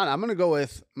 I'm not. I'm going to go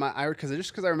with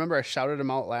because I remember I shouted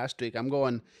him out last week. I'm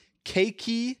going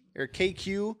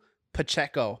KQ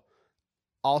Pacheco,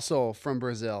 also from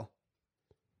Brazil.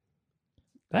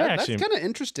 That's kind of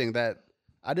interesting that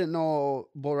I didn't know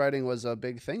bull riding was a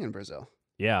big thing in Brazil.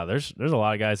 Yeah, there's a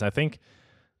lot of guys. I think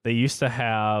there used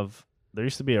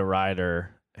to be a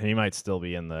rider, and he might still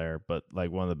be in there, but like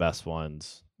one of the best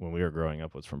ones when we were growing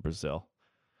up was from Brazil.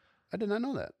 I did not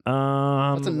know that.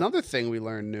 That's another thing we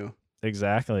learned new.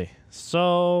 Exactly.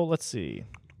 So let's see.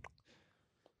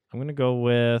 I'm going to go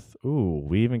with,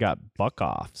 we even got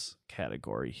buck-offs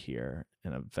category here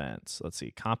in events. Let's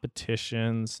see.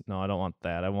 Competitions. No, I don't want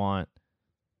that. I want,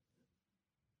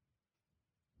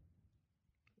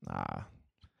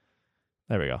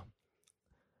 there we go.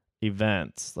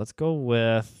 Events. Let's go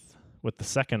with the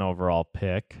second overall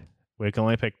pick. We can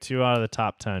only pick 2 out of the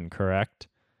top 10, correct?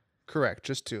 Correct.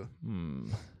 Just 2.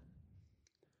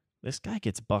 This guy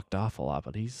gets bucked off a lot,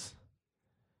 but he's...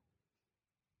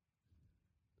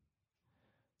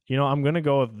 I'm going to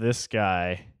go with this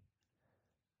guy.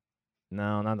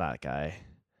 No, not that guy.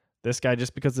 This guy,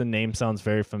 just because the name sounds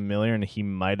very familiar, and he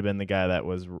might have been the guy that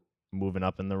was moving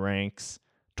up in the ranks.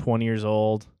 20 years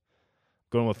old.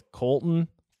 Going with Colton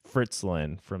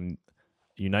Fritzland from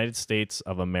United States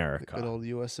of America. The good old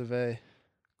US of A.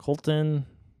 Colton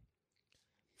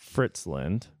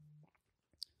Fritzland.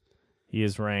 He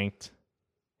is ranked,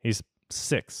 he's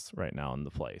 6th right now in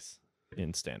the place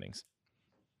in standings.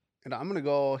 And I'm going to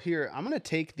go here. I'm going to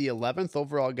take the 11th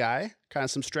overall guy, kind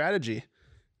of some strategy,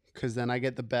 because then I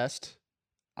get the best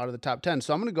out of the top 10.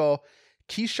 So I'm going to go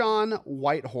Keyshawn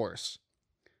Whitehorse.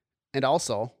 And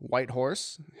also,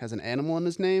 Whitehorse has an animal in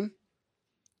his name.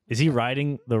 Is he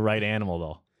riding the right animal,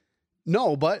 though?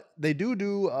 No, but they do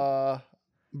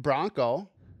bronco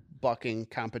bucking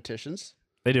competitions.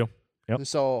 They do. Yep.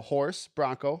 So horse,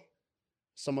 bronco,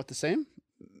 somewhat the same.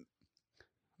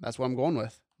 That's what I'm going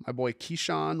with. My boy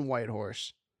Keyshawn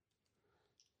Whitehorse.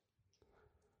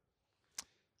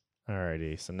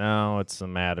 Alrighty, so now it's a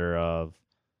matter of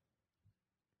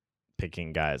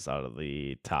picking guys out of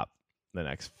the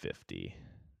next 50.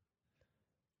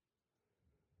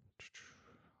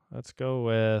 Let's go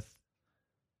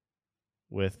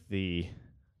with the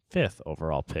 5th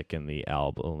overall pick in the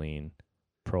Abilene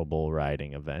Pro Bull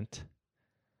Riding event.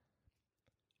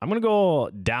 I'm going to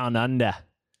go down under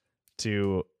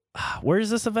to... Where's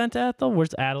this event at, though?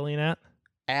 Where's Abilene at?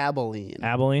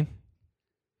 Abilene.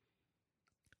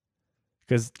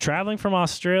 Because traveling from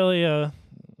Australia,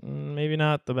 maybe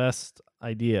not the best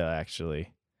idea,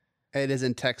 actually. It is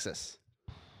in Texas.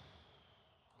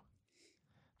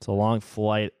 It's a long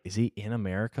flight. Is he in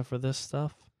America for this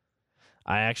stuff?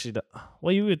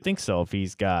 Well, you would think so if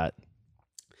he's got...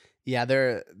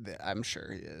 Yeah, I'm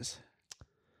sure he is.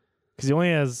 Because he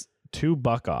only has 2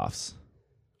 buck-offs.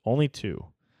 Only 2.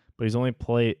 But he's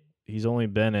only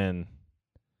been in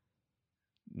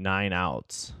 9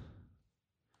 outs.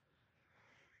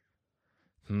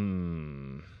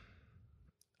 I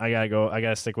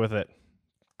gotta stick with it.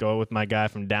 Go with my guy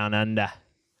from down under.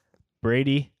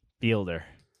 Brady Fielder.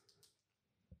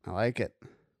 I like it.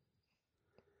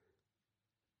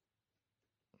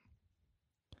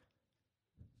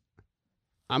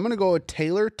 I'm going to go with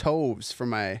Taylor Toves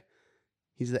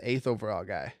he's the 8th overall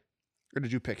guy. Or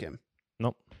did you pick him?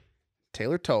 Nope.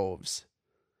 Taylor Toves.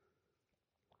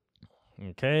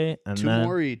 Okay. And 2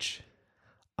 more each.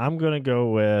 I'm going to go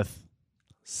with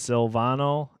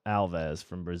Silvano Alves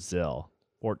from Brazil.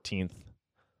 14th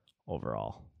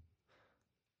overall.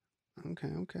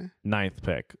 Okay. 9th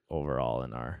pick overall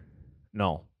in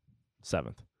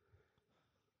 7th.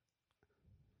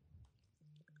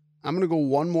 I'm going to go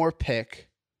one more pick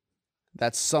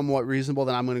that's somewhat reasonable.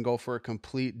 Then I'm going to go for a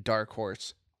complete dark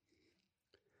horse.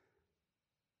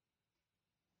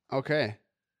 Okay.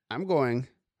 I'm going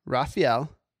Rafael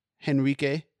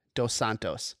Henrique dos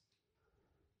Santos.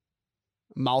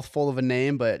 mouthful of a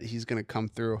name, but he's going to come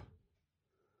through.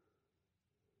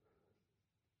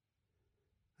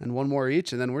 And one more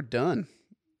each, and then we're done.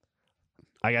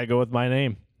 I got to go with my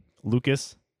name,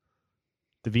 Lucas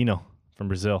Divino from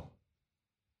Brazil.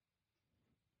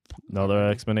 No other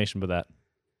explanation but that.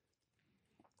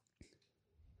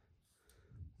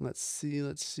 Let's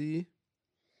see.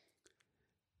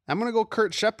 I'm going to go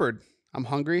Kurt Shepard. I'm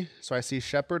hungry, so I see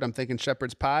Shepard. I'm thinking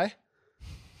shepherd's pie.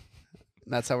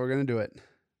 That's how we're going to do it.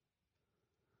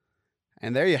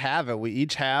 And there you have it. We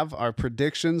each have our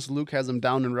predictions. Luke has them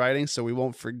down in writing, so we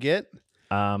won't forget.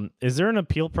 Is there an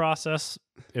appeal process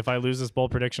if I lose this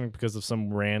bold prediction because of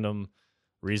some random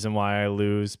reason why I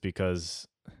lose? Because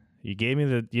you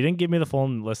didn't give me the full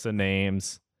list of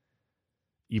names.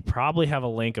 You probably have a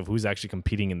link of who's actually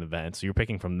competing in the event, so you're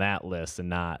picking from that list and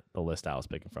not the list I was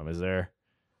picking from. Is there?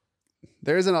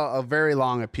 There isn't a very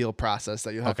long appeal process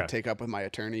that you'll have to take up with my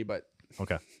attorney, but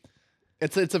okay,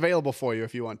 it's available for you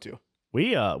if you want to.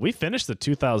 We finished the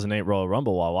 2008 Royal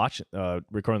Rumble while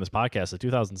recording this podcast. The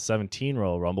 2017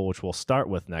 Royal Rumble, which we'll start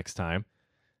with next time,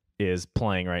 is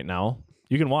playing right now.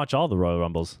 You can watch all the Royal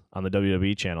Rumbles on the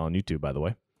WWE channel on YouTube, by the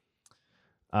way.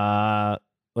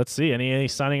 Let's see. Any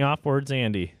signing off words,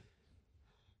 Andy?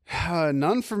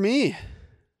 None for me.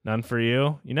 None for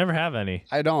you? You never have any.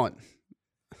 I don't.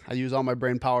 I use all my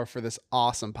brain power for this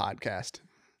awesome podcast.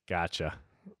 Gotcha.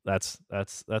 That's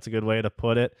a good way to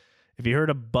put it. If you heard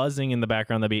a buzzing in the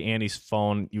background, that'd be Andy's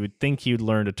phone. You would think he'd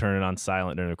learn to turn it on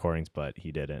silent during recordings, but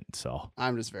he didn't. So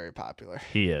I'm just very popular.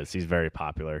 He is. He's very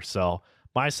popular. So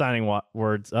my signing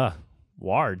words.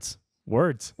 Words.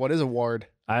 What is a ward?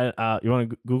 You want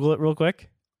to Google it real quick?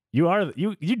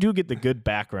 You do get the good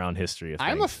background history of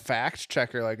things. I'm a fact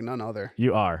checker like none other.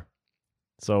 You are.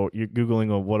 So you're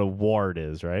Googling what a ward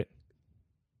is, right?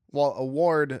 Well, a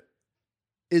ward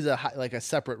is like a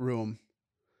separate room,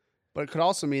 but it could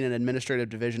also mean an administrative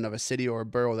division of a city or a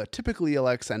borough that typically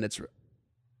elects, and it's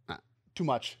too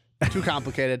much, too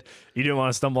complicated. You didn't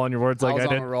want to stumble on your words like I did?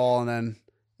 I was on a roll, and then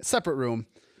a separate room.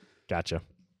 Gotcha.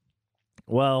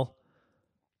 Well,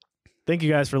 thank you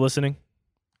guys for listening.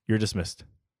 You're dismissed.